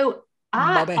 So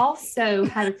I also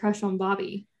had a crush on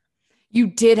Bobby. You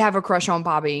did have a crush on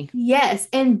Bobby. Yes.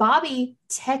 And Bobby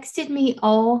texted me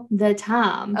all the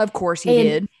time. Of course he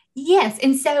did. Yes.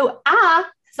 And so I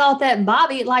thought that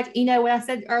Bobby, like, you know, what I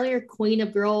said earlier, queen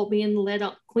of being led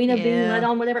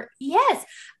on, whatever. Yes.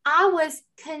 I was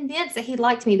convinced that he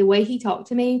liked me the way he talked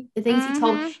to me, the things he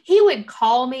told me. He would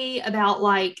call me about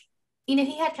like, you know,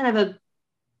 he had kind of a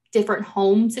different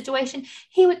home situation.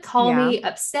 He would call me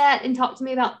upset and talk to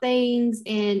me about things,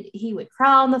 and he would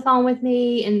cry on the phone with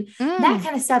me and that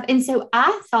kind of stuff. And so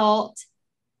I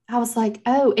was like,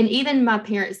 oh, and even my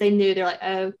parents, they knew. They're like,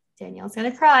 oh, Danielle's got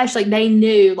a crush. Like they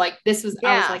knew like this was,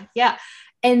 I was like, yeah.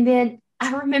 And then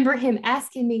I remember him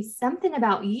asking me something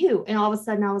about you. And all of a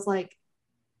sudden I was like,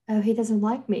 oh, he doesn't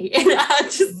like me. And I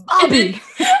just, Bobby.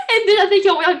 And then I think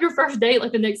y'all went on your first date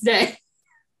like the next day.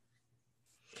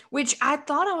 Which I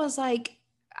thought, I was like,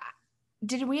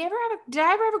 did I ever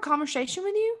have a conversation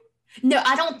with you? No,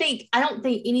 I don't think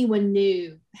anyone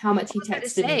knew how much he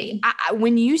texted me.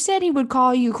 When you said he would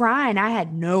call you crying, I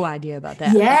had no idea about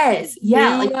that. Yes.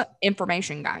 Yeah. Like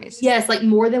information, guys. Yes. Like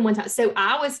more than one time. So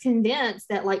I was convinced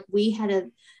that like we had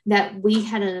an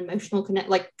emotional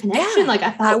connection. Yeah, like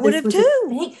I thought I would have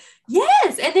too.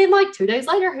 Yes. And then like 2 days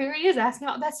later, here he is asking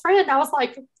about best friend. I was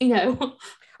like, you know,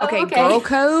 okay, girl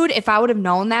code. If I would have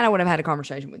known that, I would have had a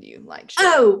conversation with you. Like, sure.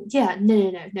 Oh yeah.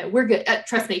 No. We're good.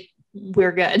 Trust me.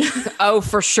 We're good. Oh,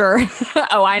 for sure.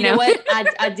 Oh, I know. You know what?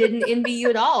 I didn't envy you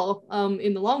at all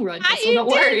in the long run. So don't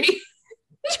worry.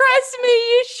 Trust me,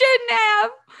 you shouldn't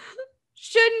have.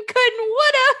 Shouldn't, couldn't,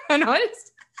 woulda.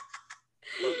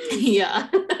 Yeah.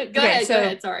 Go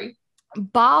ahead. Sorry.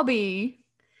 Bobby.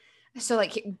 So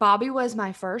like Bobby was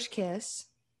my first kiss.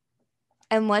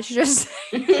 And let's just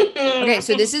okay,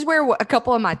 so this is where a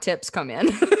couple of my tips come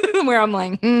in where I'm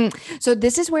like, So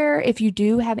this is where if you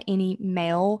do have any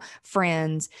male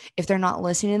friends, if they're not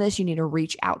listening to this, you need to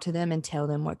reach out to them and tell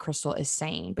them what Crystal is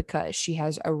saying, because she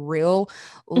has a real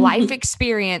life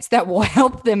experience that will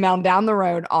help them down the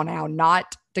road on how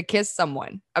not to kiss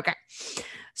someone. Okay.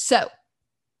 So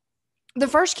the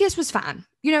first kiss was fine.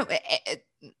 You know,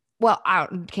 well, I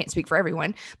can't speak for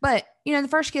everyone, but you know, the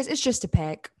first kiss is just a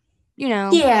peck. You know,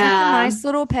 a nice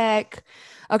little peck.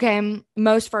 Okay,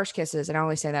 most first kisses, and I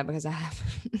only say that because I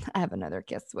have another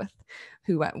kiss with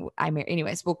who I married.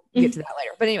 Anyways, we'll get to that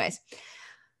later. But anyways,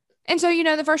 and so you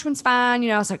know, the first one's fine. You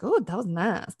know, I was like, oh, that was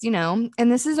nice. You know,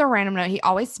 and this is a random note. He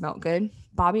always smelled good.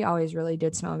 Bobby always really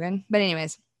did smell good. But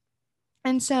anyways,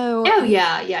 and so he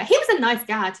was a nice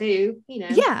guy too. You know,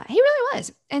 yeah, he really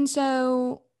was. And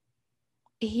so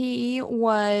he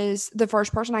was the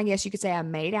first person, I guess you could say, I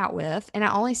made out with. And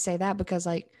I only say that because,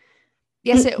 like,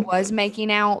 yes, it was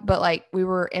making out, but like we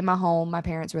were in my home. My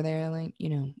parents were there. Like, you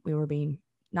know, we were being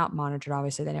not monitored.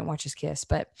 Obviously, they didn't watch us kiss.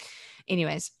 But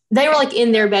anyways, they were like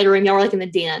in their bedroom. Y'all were like in the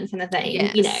den kind of thing,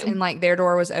 yes, you know. And like their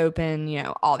door was open, you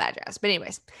know, all that jazz. But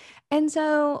anyways, and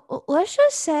so let's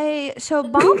just say, so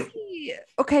Bobby,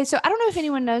 okay, so I don't know if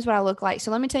anyone knows what I look like.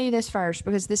 So let me tell you this first,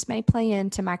 because this may play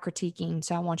into my critiquing.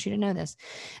 So I want you to know this.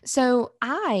 So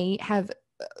I have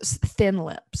thin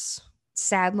lips.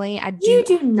 Sadly, I do. You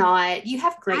do not. You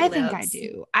have great lips. I think I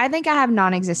do. I think I have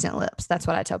non-existent lips. That's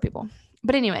what I tell people.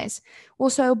 But anyways, well,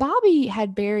 so Bobby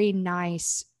had very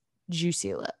nice,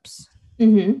 juicy lips.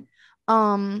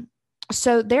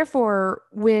 So therefore,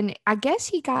 when I guess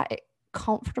he got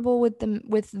comfortable with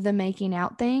the making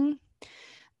out thing,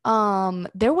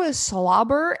 there was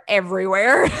slobber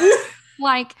everywhere.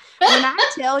 Like when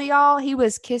I tell y'all he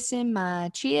was kissing my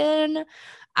chin,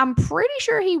 I'm pretty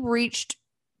sure he reached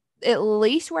at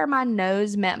least where my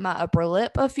nose met my upper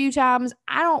lip a few times.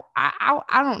 I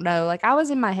don't know. Like I was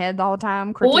in my head the whole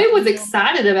time. Boy was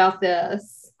excited about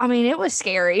this. I mean, it was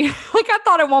scary. Like I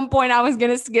thought at one point I was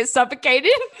gonna get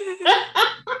suffocated.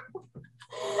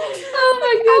 Oh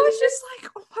my god! I was just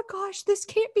like, oh my gosh, this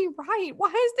can't be right. Why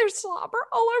is there slobber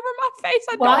all over my face?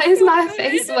 Why is my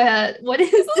face wet? What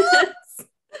is this?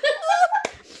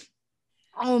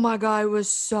 Oh my God,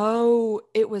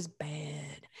 it was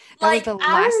bad. That Like, was the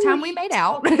last time we made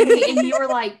out. And you were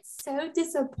like so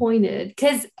disappointed.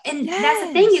 That's the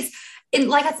thing is, and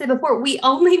like I said before, we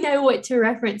only know what to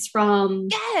reference from.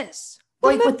 Yes.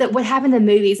 Like what happened in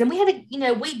movies. And we had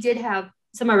we did have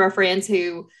some of our friends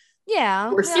who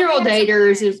were serial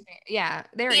daters. And,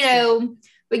 they're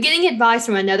but getting advice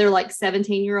from another like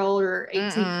 17-year-old or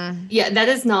 18. Yeah, that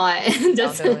is not.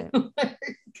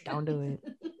 Don't do it.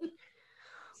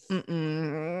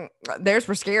 Theirs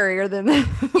were scarier than that.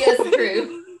 Yes,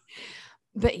 true.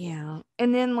 But yeah.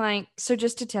 And then like, so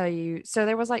just to tell you, so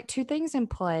there was like two things in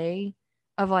play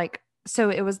of like, so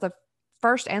it was the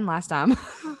first and last time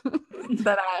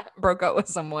that I broke up with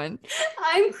someone.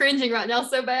 I'm cringing right now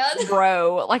so bad.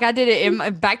 Bro, like I did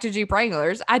it back to Jeep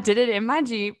Wranglers. I did it in my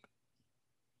Jeep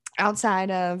outside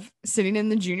of sitting in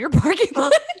the junior parking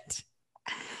lot.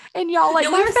 And y'all like,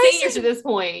 we were seniors at this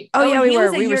point. Oh yeah, we were.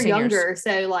 We were seniors. Younger,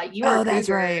 so like you were. Oh, that's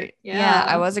right. Yeah,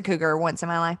 I was a cougar once in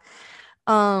my life.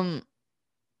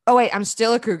 Oh wait, I'm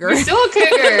still a cougar. You're still a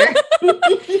cougar.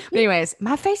 But anyways,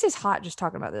 my face is hot just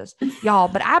talking about this, y'all.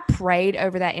 But I prayed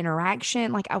over that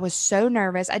interaction. Like I was so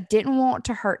nervous. I didn't want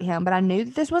to hurt him, but I knew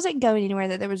that this wasn't going anywhere.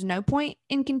 That there was no point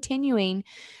in continuing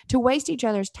to waste each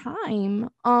other's time.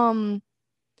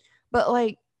 But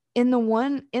like in the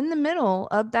middle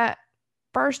of that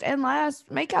first and last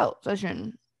makeout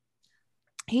session,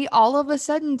 he all of a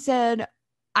sudden said,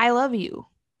 "I love you."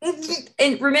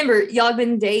 And remember, y'all have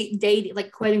been dating,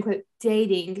 like quote unquote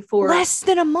dating for less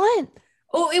than a month.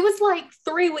 Oh, it was like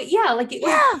 3 weeks. Yeah, like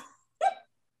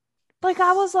like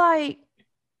I was like,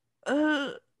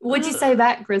 what'd you say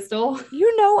back, Crystal?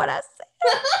 You know what I said.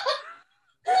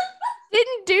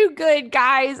 Didn't do good,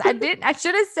 guys. I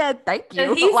should have said thank you.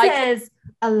 And he says,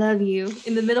 "I love you"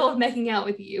 in the middle of making out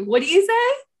with you. What do you say?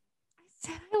 I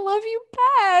said, "I love you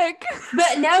back."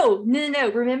 But no.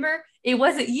 Remember, it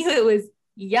wasn't you. It was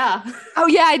yeah. Oh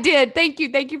yeah, I did. Thank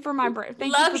you for my brain.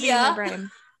 Love ya. My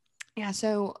brain. Yeah.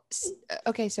 So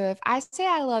okay. So if I say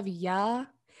I love ya,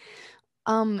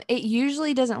 it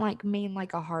usually doesn't like mean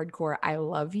like a hardcore I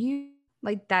love you.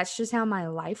 Like that's just how my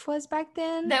life was back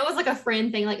then. That was like a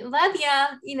friend thing, like love ya.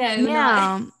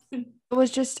 Yeah. It was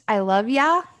just I love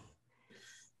ya.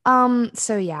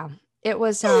 So yeah. It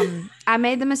was I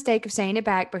made the mistake of saying it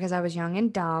back because I was young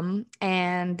and dumb,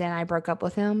 and then I broke up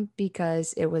with him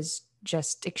because it was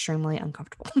just extremely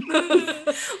uncomfortable.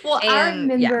 Well, I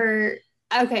remember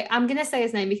okay, I'm gonna say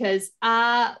his name because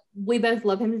we both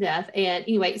love him to death. And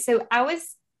anyway, so I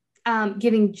was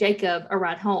giving Jacob a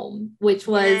ride home, which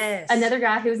was another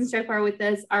guy who was in show choir with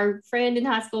us, our friend in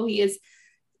high school.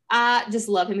 I just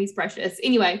love him, he's precious.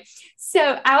 Anyway,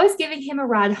 so I was giving him a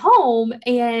ride home,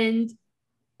 and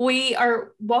we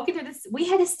are walking through this. We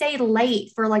had to stay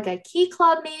late for like a key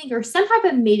club meeting or some type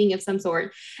of meeting of some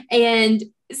sort. And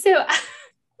so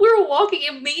we were walking,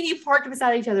 and me and you parked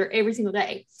beside each other every single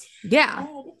day. Yeah.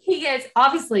 And he goes,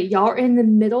 obviously, y'all are in the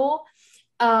middle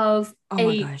of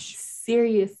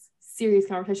serious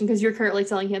conversation because you're currently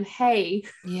telling him, hey,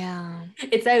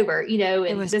 it's over,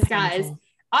 and this guy is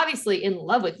obviously in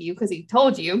love with you because he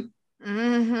told you.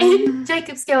 Mm-hmm. And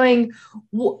Jacob's going,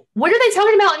 what are they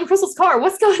talking about in Crystal's car?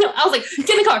 What's going on? I was like,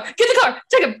 get in the car,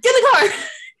 Jacob, get in the car.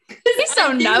 He's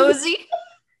so nosy.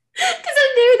 Because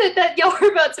I knew that y'all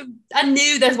were about to, I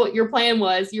knew that's what your plan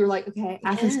was. You were like, okay,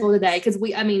 after school today. Because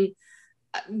I knew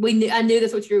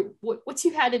that's what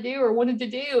you had to do or wanted to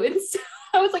do. And so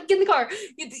I was like, get in the car,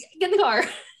 get in the car.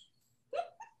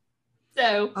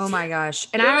 So. Oh my gosh.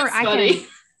 And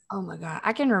oh my God.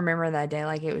 I can remember that day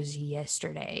like it was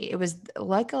yesterday.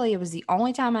 Luckily it was the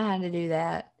only time I had to do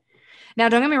that. Now,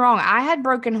 don't get me wrong. I had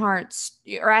broken hearts,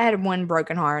 or I had one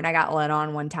broken heart. I got let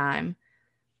on one time.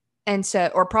 And so,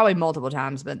 or probably multiple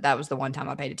times, but that was the one time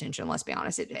I paid attention. Let's be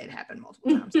honest. It happened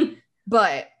multiple times.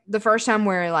 But the first time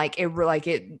where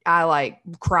I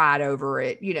cried over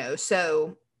it,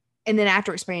 so, and then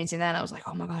after experiencing that, I was like,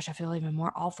 oh my gosh, I feel even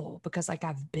more awful because like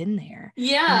I've been there.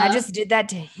 Yeah. And I just did that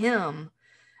to him.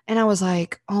 And I was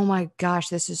like, oh my gosh,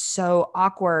 this is so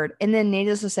awkward. And then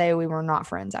needless to say, we were not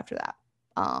friends after that.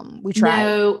 We tried.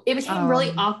 No, it became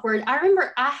really awkward. I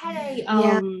remember I had I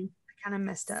kind of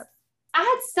messed up. I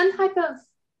had some type of,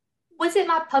 was it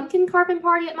my pumpkin carving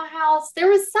party at my house? There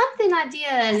was something I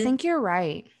did. I think you're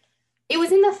right. It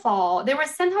was in the fall. There was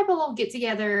some type of little get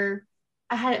together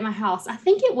I had at my house. I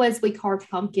think it was we carved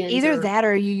pumpkins. Either that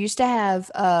or you used to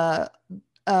have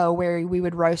where we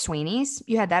would roast weenies.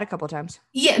 You had that a couple of times.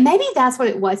 Yeah, maybe that's what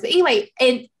it was. But anyway,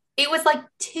 and it was like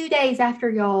 2 days after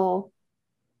y'all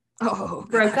Oh,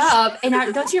 broke gosh. up.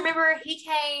 And don't you remember he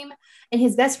came and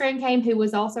his best friend came, who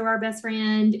was also our best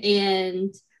friend.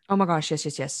 And Oh my gosh. Yes,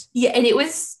 yes, yes. yeah, and it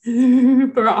was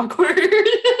super awkward.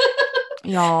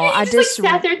 Y'all, And he I just like just,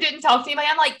 sat there and didn't talk to anybody.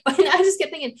 I'm like, and I just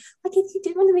kept thinking, like, if you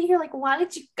didn't want to be here, like, why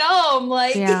did you come?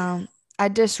 Like, yeah, I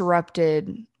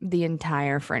disrupted the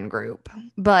entire friend group.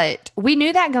 But we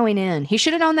knew that going in. He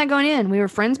should have known that going in. We were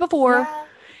friends before. yeah.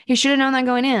 He should have known that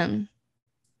going in.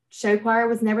 Show choir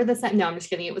was never the same. No, I'm just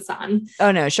kidding. It was fun.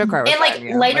 Oh no, show choir was And like fine.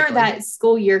 Yeah, later luckily. that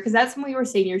school year, because that's when we were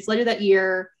seniors, later that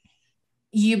year,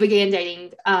 you began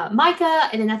dating Micah.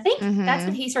 And then I think that's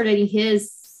when he started dating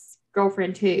his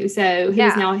girlfriend too. So he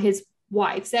was now his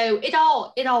wife. So it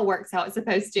all works how it's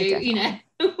supposed to, you know.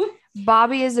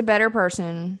 Bobby is a better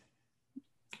person.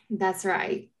 That's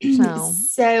right.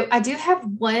 So I do have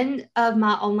one of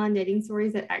my online dating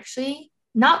stories that actually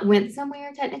not went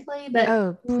somewhere technically,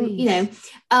 but you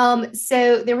know,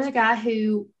 so there was a guy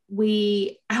who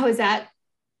I was at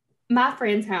my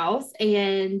friend's house,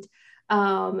 and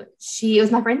it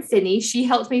was my friend Sydney. She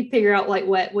helped me figure out like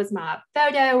what was my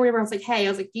photo or whatever. I was like, hey,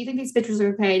 do you think these pictures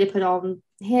are okay to put on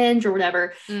Hinge or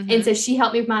whatever? And so she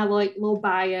helped me with my like little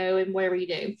bio and whatever you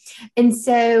do. And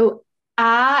so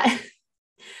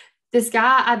this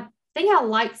guy, I think I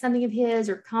liked something of his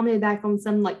or commented back on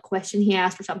some like question he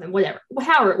asked or something, whatever,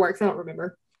 however it works. I don't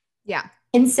remember. Yeah.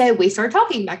 And so we started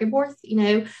talking back and forth, you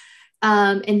know,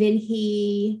 and then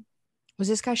was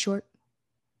this guy short?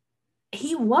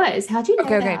 He was. How'd you know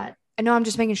that? Okay. I know. I'm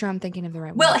just making sure I'm thinking of the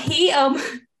right one. Well, he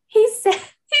said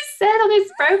on his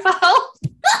profile.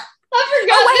 I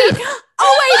forgot.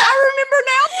 I remember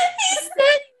now. He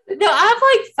said, no, I'm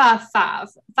like 5'5",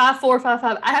 5'4",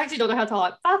 5'5". I actually don't know how tall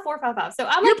I'm. 5'4", 5'5". So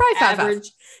I'm You're like probably 5'5".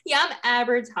 average. Yeah, I'm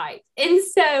average height. And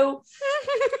so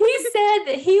he said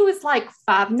that he was like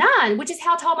 5'9", which is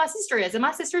how tall my sister is. And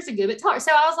my sister's a good bit taller.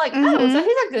 So I was like, oh, so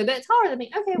he's a good bit taller than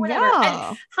me. Okay, whatever. Yeah.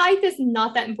 And height is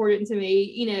not that important to me,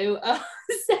 you know.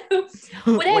 So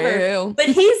whatever. Well. But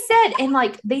he said, and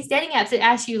like these dating apps, it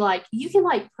asks you like, you can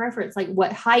like preference like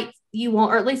what height you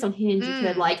want, or at least on Hinge, you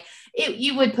could like,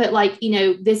 you would put like, you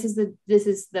know, this is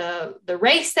the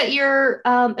race that you're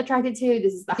attracted to.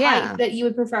 This is the height that you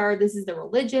would prefer. This is the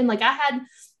religion. Like I had,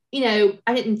 you know,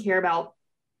 I didn't care about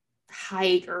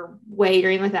height or weight or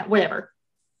anything like that, whatever.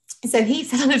 So he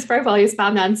said on his profile he was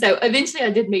 5'9". So eventually I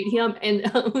did meet him, and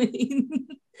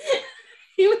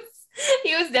he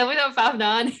was definitely not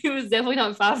 5'9". He was definitely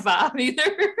not 5'5"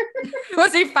 either.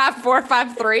 Was he 5'4",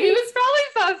 5'3"? He was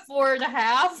probably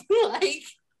 5'4.5". Like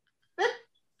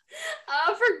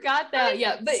I forgot that.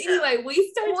 Yeah, but anyway,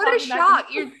 we started. What a shock!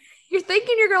 You're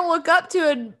thinking you're gonna look up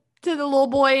to the little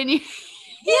boy, and you.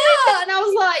 Yeah, and I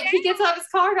was like, he gets out of his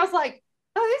car, and I was like,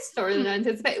 oh, this is shorter than I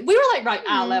anticipated. We were like right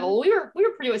eye level. We were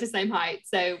pretty much the same height.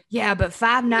 So yeah, but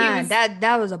 5'9",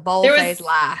 that was a bold-faced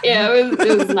lie. Yeah,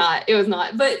 it was not. It was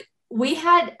not. But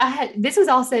this was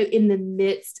also in the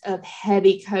midst of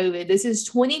heavy COVID. This is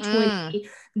 2020.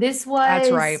 That's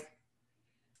right.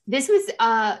 This was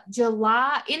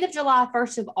July, end of July,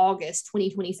 1st of August,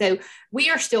 2020. So we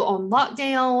are still on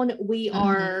lockdown. We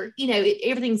are, you know,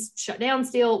 everything's shut down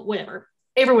still, whatever.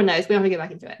 Everyone knows. We don't have to get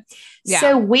back into it. Yeah.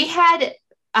 So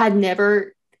I'd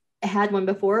never had one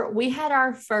before. We had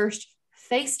our first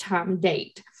FaceTime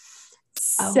date.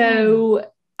 So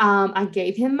I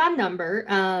gave him my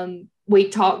number. We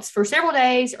talked for several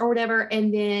days or whatever.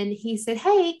 And then he said,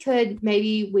 hey, could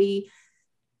maybe we,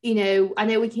 you know, I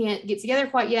know we can't get together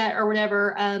quite yet or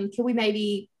whatever. Can we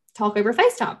maybe talk over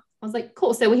FaceTime? I was like,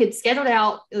 cool. So we had scheduled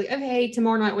out, like, okay,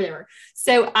 tomorrow night, whatever.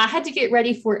 So I had to get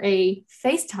ready for a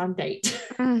FaceTime date.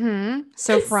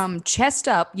 So from chest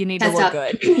up, you need to look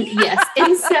good. Yes.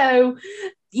 And so,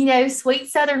 you know, sweet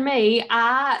Southern me,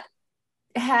 I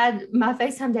had my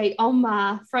FaceTime date on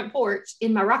my front porch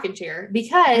in my rocking chair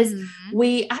because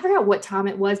I forgot what time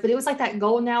it was, but it was like that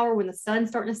golden hour when the sun's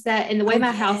starting to set. And the way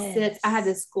my house sits, I have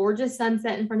this gorgeous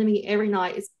sunset in front of me every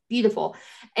night. It's beautiful.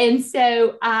 And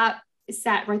so I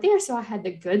sat right there. So I had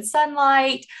the good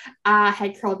sunlight. I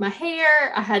had curled my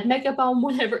hair. I had makeup on,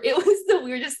 whatever. It was the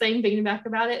weirdest thing thinking back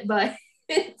about it. But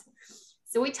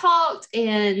so we talked,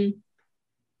 and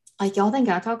like, y'all think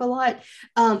I talk a lot.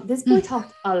 This boy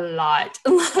talked a lot.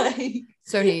 Like,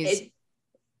 so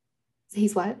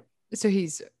he's what? So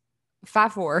he's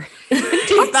 5'4". He's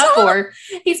 5'4".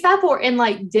 He's 5'4" and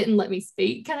like didn't let me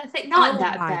speak, kind of thing. Not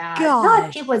that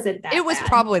bad. It wasn't that. It was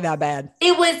probably that bad.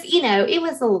 It was, you know, it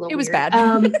was a little. It was bad.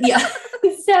 Yeah.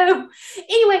 So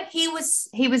anyway, he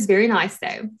was very nice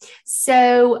though.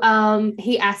 So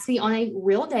he asked me on a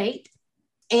real date.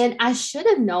 And I should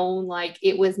have known like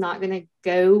it was not going to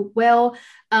go well.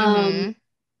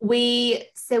 he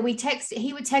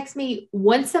would text me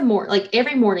once a more like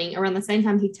every morning around the same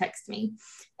time he'd text me.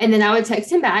 And then I would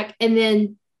text him back. And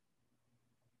then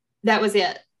that was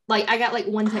it. Like I got like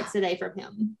one text a day from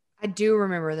him. I do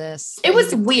remember this. It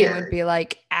was It weird. would be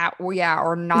like,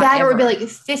 or not. That, or it would be like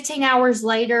 15 hours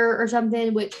later or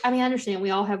something, which I mean, I understand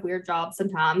we all have weird jobs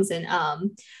sometimes. And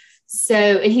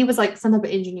and he was like some type of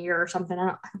engineer or something. I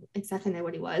don't exactly know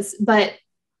what he was. But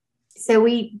so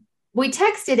we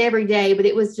texted every day, but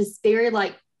it was just very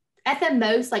like at the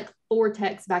most like 4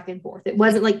 texts back and forth. It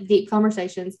wasn't like deep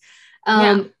conversations.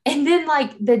 And then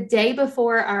like the day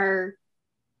before our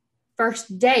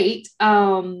first date,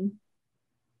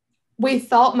 we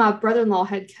thought my brother-in-law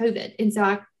had COVID. And so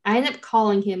I ended up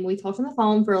calling him. We talked on the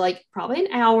phone for like probably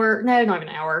an hour. No, not even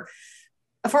an hour,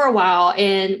 for a while.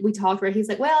 And we talked where he's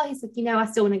like, I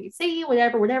still want to see you,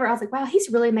 whatever. I was like, wow,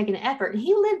 he's really making an effort. And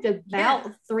he lived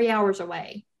about 3 hours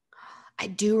away. I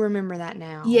do remember that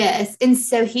now. Yes. And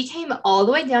so he came all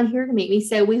the way down here to meet me.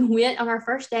 So we went on our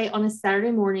first date on a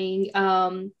Saturday morning.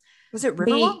 Was it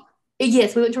Riverwalk?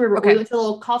 Yes, we went to Riverwalk. Okay. We went to a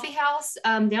little coffee house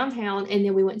downtown, and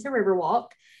then we went to Riverwalk.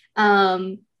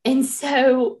 And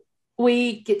so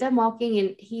we get done walking,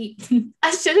 and I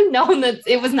should have known that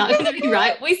it was not going to be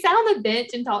right. We sat on the bench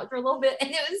and talked for a little bit, and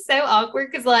it was so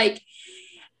awkward because like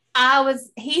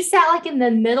he sat like in the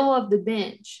middle of the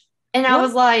bench, and I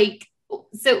was like,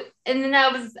 and then I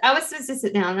was supposed to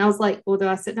sit down, and I was like, well, do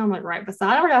I sit down like right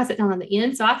beside him, or do I sit down on the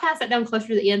end? So I kind of sat down closer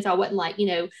to the end, so I wasn't like,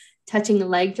 touching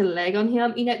leg to leg on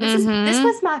him. This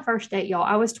was my first date, y'all.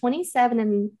 I was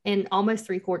 27 and almost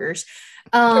 3/4.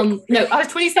 No, I was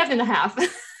 27 and a half. And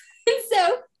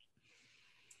so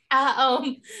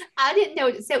I didn't know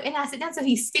it. So, and I sat down, so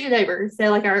he scooted over. So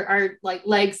like our like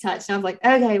legs touched. And I was like,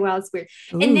 okay, well, it's weird.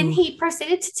 Ooh. And then he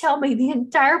proceeded to tell me the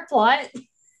entire plot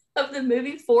of the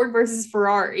movie Ford versus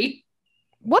Ferrari.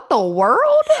 What the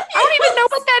world? I don't even know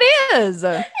what that is. It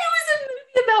was a movie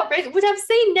about race, which I've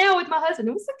seen now with my husband.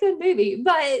 It was a good movie,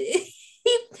 but he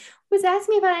was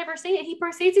asking me if I'd ever seen it. He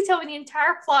proceeds to tell me the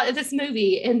entire plot of this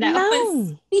movie, and that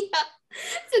was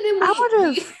So then I would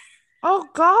have. Oh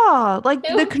God! Like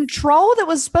the control that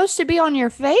was supposed to be on your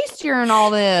face during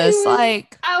all this. I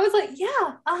was like, okay,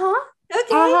 yeah.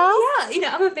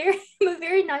 I'm a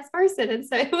very nice person, and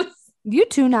so it was. You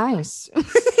too nice.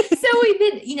 So we've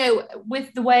been,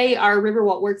 with the way our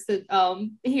Riverwalk works, that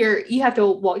here you have to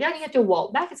walk down, you have to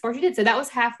walk back as far as you did. So that was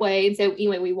halfway. And so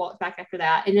anyway, we walked back after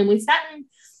that. And then we sat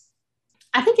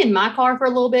in my car for a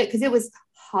little bit because it was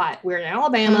hot. We're in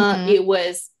Alabama. Mm-hmm. It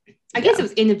was, I guess it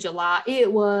was end of July.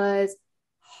 It was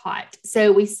hot.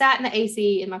 So we sat in the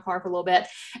AC in my car for a little bit.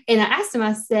 And I asked him,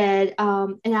 I said,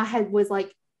 and I was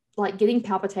like getting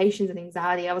palpitations and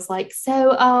anxiety. I was like,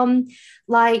 so, do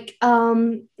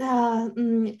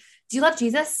you love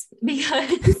Jesus?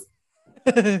 Because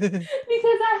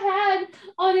I had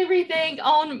on everything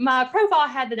on my profile, I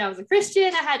had that I was a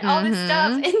Christian. I had all this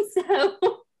stuff. And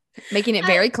so making it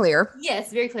very clear.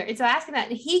 Yes, very clear. And so I asked him that,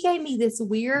 and he gave me this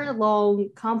weird, long,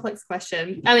 complex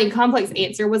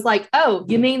answer was like, oh,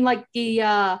 you mean like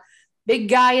the big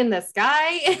guy in the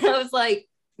sky? And I was like,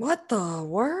 what the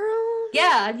world?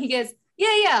 Yeah. And he goes,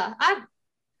 yeah.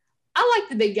 I like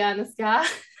the big guy in the sky.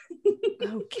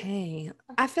 Okay.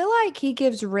 I feel like he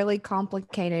gives really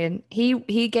complicated.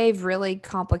 He gave really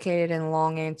complicated and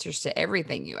long answers to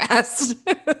everything you asked.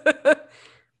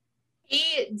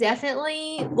 He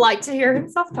definitely liked to hear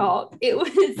himself talk. It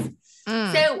was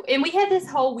so, and we had this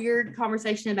whole weird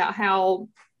conversation about how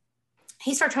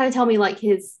he started trying to tell me like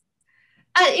it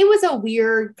was a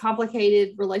weird,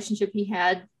 complicated relationship he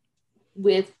had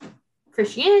with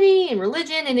Christianity and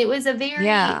religion, and it was a very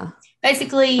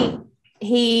basically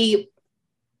he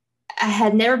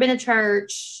had never been to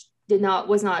church,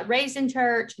 was not raised in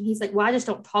church, and he's like, well, I just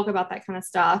don't talk about that kind of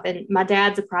stuff, and my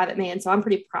dad's a private man, so I'm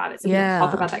pretty private, so we don't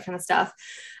talk about that kind of stuff.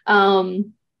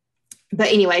 But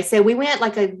anyway, so we went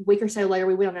like a week or so later,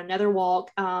 we went on another walk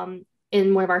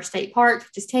in one of our state parks,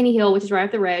 which is Taney Hill, which is right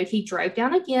up the road. He drove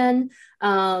down again,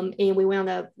 and we went on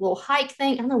a little hike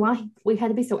thing. I don't know why we had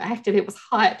to be so active. It was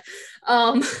hot.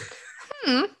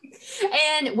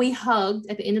 And we hugged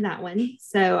at the end of that one.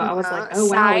 So I was like, oh,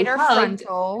 wow. Side or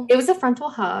frontal? It was a frontal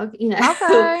hug,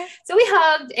 Okay. So we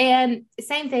hugged, and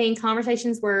same thing.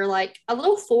 Conversations were like a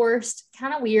little forced,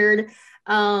 kind of weird.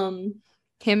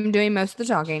 Him doing most of the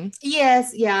talking.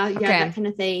 Yes. Yeah. Okay. That kind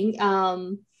of thing.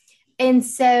 And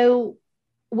so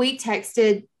we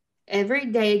texted every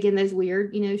day, again, those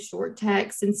weird, short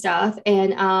texts and stuff.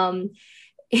 And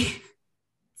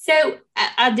so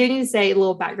I do need to say a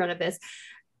little background of this.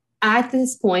 at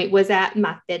this point was at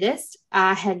my fittest.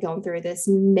 I had gone through this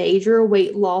major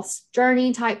weight loss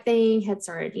journey type thing, had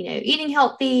started, eating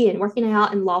healthy and working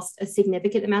out and lost a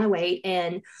significant amount of weight.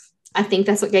 And I think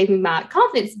that's what gave me my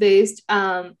confidence boost.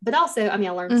 But also, I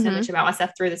learned so much about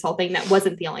myself through this whole thing. That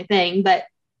wasn't the only thing, but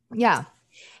yeah,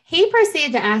 he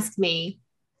proceeded to ask me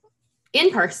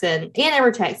in person and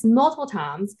over text multiple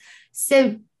times.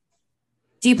 So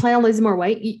do you plan on losing more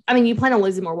weight? You plan on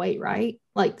losing more weight, right?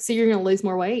 Like, so you're going to lose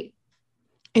more weight?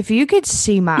 If you could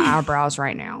see my eyebrows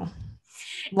right now,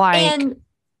 like, and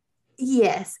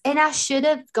yes. And I should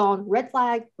have gone red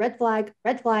flag, red flag,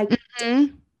 red flag.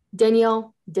 mm-hmm.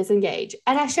 Danielle, disengage.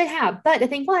 And I should have. But the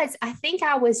thing was, I think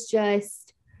I was so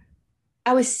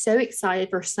excited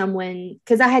for someone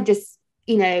because I had just,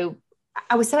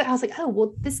 I was like, oh,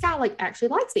 well, this guy like actually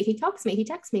likes me. He talks to me, he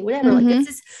texts me, whatever. Mm-hmm. Like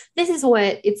this is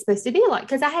what it's supposed to be like.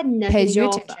 Cause I had nothing pays to you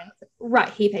go attention. off of. Right.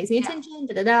 He pays me attention,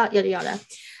 yada, yada.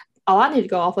 All I needed to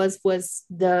go off was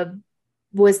the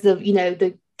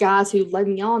the guys who led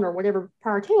me on or whatever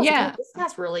prior to. Yeah. Like, this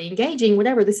guy's really engaging,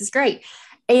 whatever. This is great.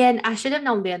 And I should have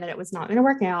known then that it was not going to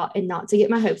work out and not to get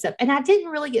my hopes up. And I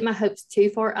didn't really get my hopes too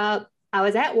far up. I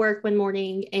was at work one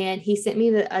morning and he sent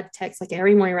me a text like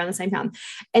every morning around the same time.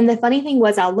 And the funny thing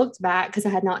was I looked back because I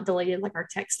had not deleted like our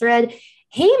text thread.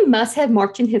 He must have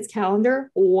marked in his calendar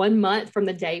 1 month from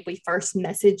the day we first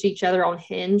messaged each other on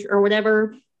Hinge or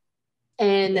whatever.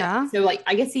 And so like,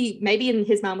 I guess he maybe in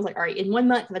his mind was like, all right, in 1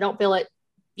 month, if I don't feel it,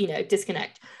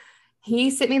 disconnect. He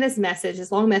sent me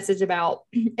this long message about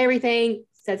everything,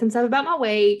 said some stuff about my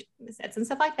weight, said some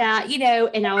stuff like that,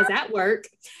 and I was at work.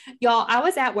 Y'all, I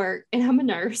was at work and I'm a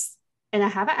nurse and I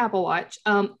have an Apple Watch.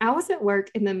 I was at work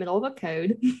in the middle of a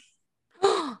code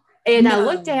and I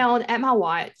looked down at my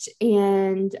watch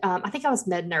and I think I was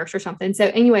med nurse or something. So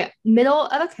anyway, middle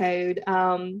of a code,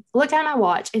 look down at my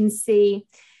watch and see,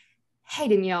 hey,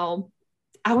 Danielle,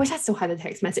 I wish I still had the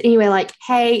text message. Anyway, like,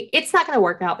 hey, it's not going to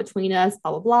work out between us,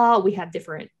 blah, blah, blah. We have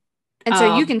different. And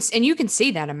so you can see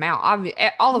that amount.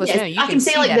 All of us know you can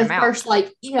see like that the amount. First,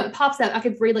 like, it pops up. I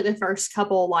could read like the first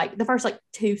couple, like the first like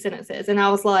 2 sentences. And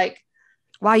I was like,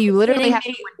 wow, you literally have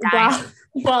someone dying.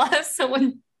 While I have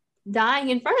someone dying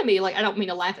in front of me. Like, I don't mean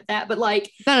to laugh at that, but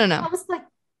like, no. I was like,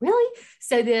 really?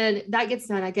 So then that gets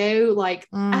done. I go like,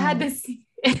 I had this,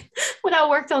 when I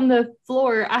worked on the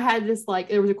floor, I had this like,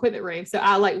 there was an equipment room. So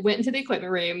I like went into the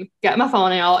equipment room, got my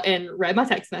phone out and read my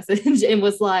text message and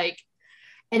was like,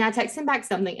 and I texted him back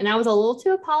something and I was a little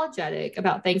too apologetic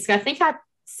about things. I think I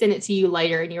sent it to you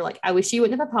later and you're like, I wish you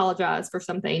wouldn't have apologized for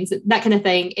some things, that kind of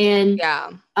thing. And I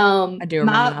do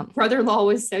remember my brother-in-law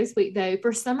was so sweet though.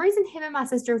 For some reason, him and my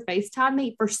sister FaceTimed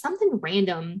me for something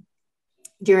random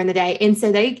during the day. And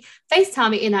so they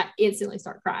FaceTime me and I instantly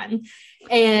start crying.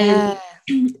 And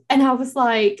and I was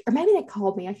like, or maybe they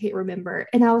called me, I can't remember.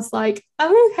 And I was like,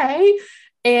 oh, okay.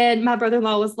 And my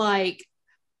brother-in-law was like,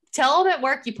 tell them at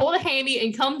work you pulled a hammy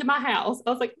and come to my house. I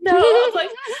was like, no, I was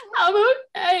like, I'm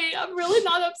okay. I'm really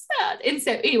not upset. And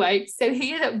so anyway, so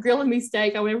he ended up grilling me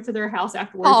steak. I went over to their house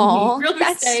afterwards. Oh, and he grilled me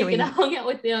steak sweet. And I hung out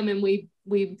with them and we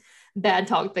bad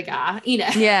talked the guy,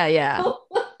 Yeah.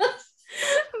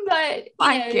 But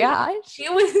gosh,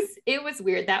 it was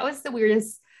weird. That was the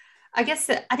weirdest. I guess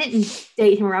I didn't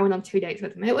date him or I went on 2 dates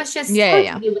with him. It was just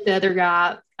with the other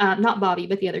guy, not Bobby,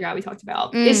 but the other guy we talked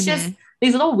about. Mm-hmm. It's just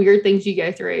these little weird things you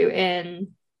go through.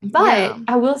 But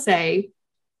I will say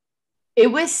it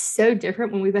was so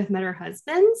different when we both met our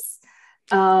husbands.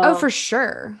 For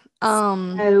sure.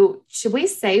 So should we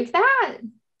save that?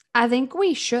 I think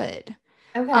we should.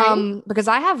 Okay. Because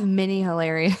I have many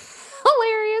hilarious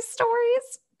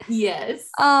stories. Yes.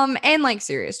 And like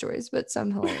serious stories, but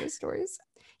some hilarious stories.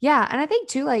 Yeah. And I think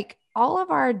too, like all of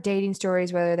our dating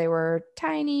stories, whether they were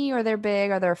tiny or they're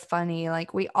big or they're funny,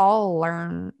 like we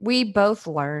both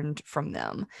learned from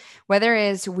them, whether it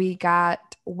was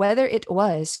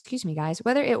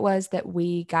that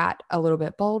we got a little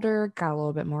bit bolder, got a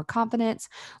little bit more confidence,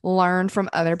 learned from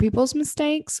other people's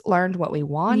mistakes, learned what we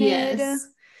wanted. Yes.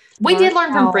 We did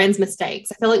learn from friends'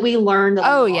 mistakes. I feel like we learned a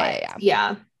lot.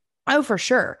 Yeah. Oh, for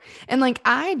sure. And like,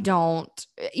 I don't,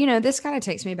 this kind of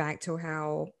takes me back to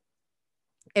how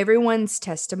everyone's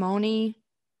testimony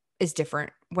is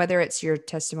different, whether it's your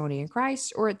testimony in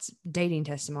Christ or it's dating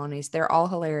testimonies. They're all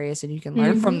hilarious and you can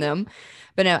learn from them.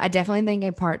 But no, I definitely think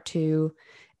a part 2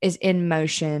 is in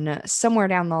motion somewhere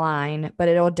down the line, but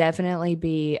it'll definitely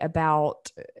be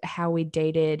about how we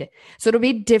dated. So it'll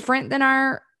be different than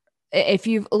if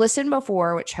you've listened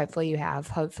before, which hopefully you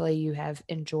have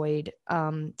enjoyed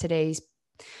today's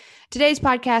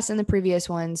podcast and the previous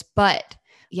ones. But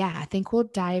yeah, I think we'll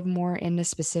dive more into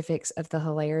specifics of the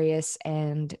hilarious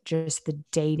and just the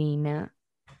dating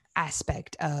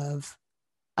aspect of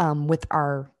with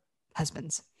our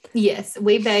husbands. Yes,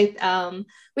 we both have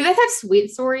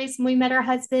sweet stories when we met our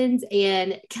husbands,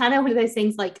 and kind of one of those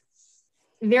things like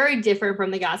very different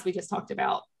from the guys we just talked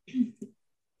about.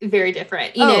 Very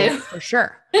different, you know, for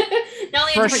sure. Not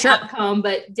only a different outcome,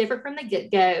 but different from the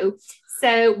get-go.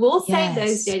 So we'll save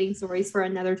those dating stories for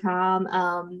another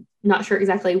time. Not sure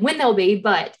exactly when they'll be,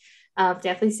 but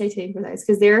definitely stay tuned for those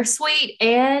because they're sweet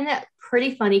and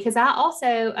pretty funny. Because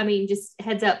I mean, just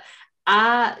heads up,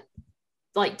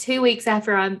 like 2 weeks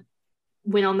after I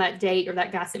went on that date or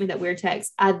that guy sent me that weird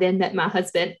text, I then met my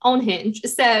husband on Hinge.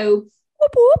 So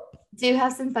whoop, whoop. Do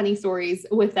have some funny stories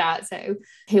with that. So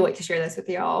can't wait to share this with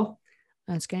y'all.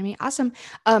 That's going to be awesome.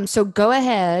 So go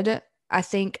ahead.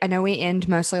 I know we end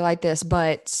mostly like this,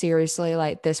 but seriously,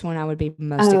 like this one, I would be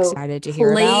most excited to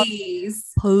hear about.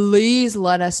 Please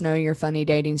let us know your funny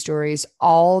dating stories,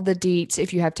 all the deets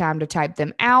if you have time to type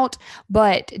them out,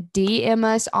 but DM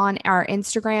us on our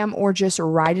Instagram or just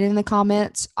write it in the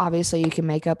comments. Obviously, you can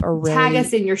make up a tag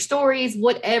us in your stories,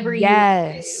 whatever you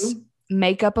do.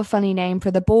 Make up a funny name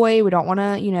for the boy. We don't want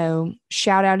to,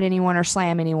 shout out anyone or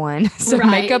slam anyone. So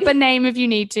make up a name if you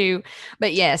need to.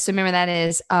 But yes, remember that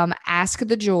is Ask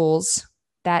the Jules.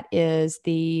 That is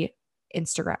the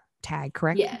Instagram tag,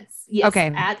 correct? Yes. Okay.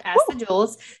 At Ask the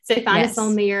Jules. So find us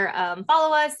on there.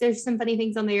 Follow us. There's some funny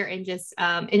things on there and just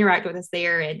interact with us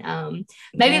there. And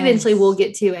maybe eventually we'll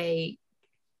get to a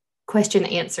question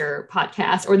answer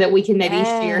podcast, or that we can maybe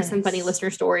share some funny listener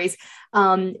stories.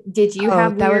 Did you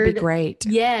have that would be great.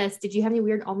 Yes. Did you have any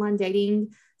weird online dating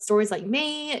stories like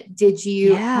me? Did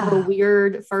you have a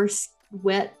weird first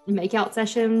wet makeout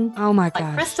session? Oh my god.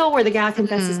 Like Crystal, where the guy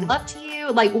confesses love to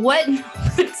you? Like what?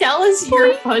 Tell us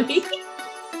your funny.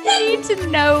 I need to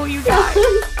know, you guys.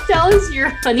 Tell us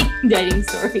your funny dating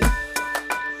story.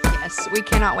 Yes, we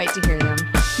cannot wait to hear them.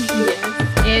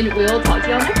 Yes. And we'll talk to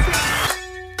y'all next week.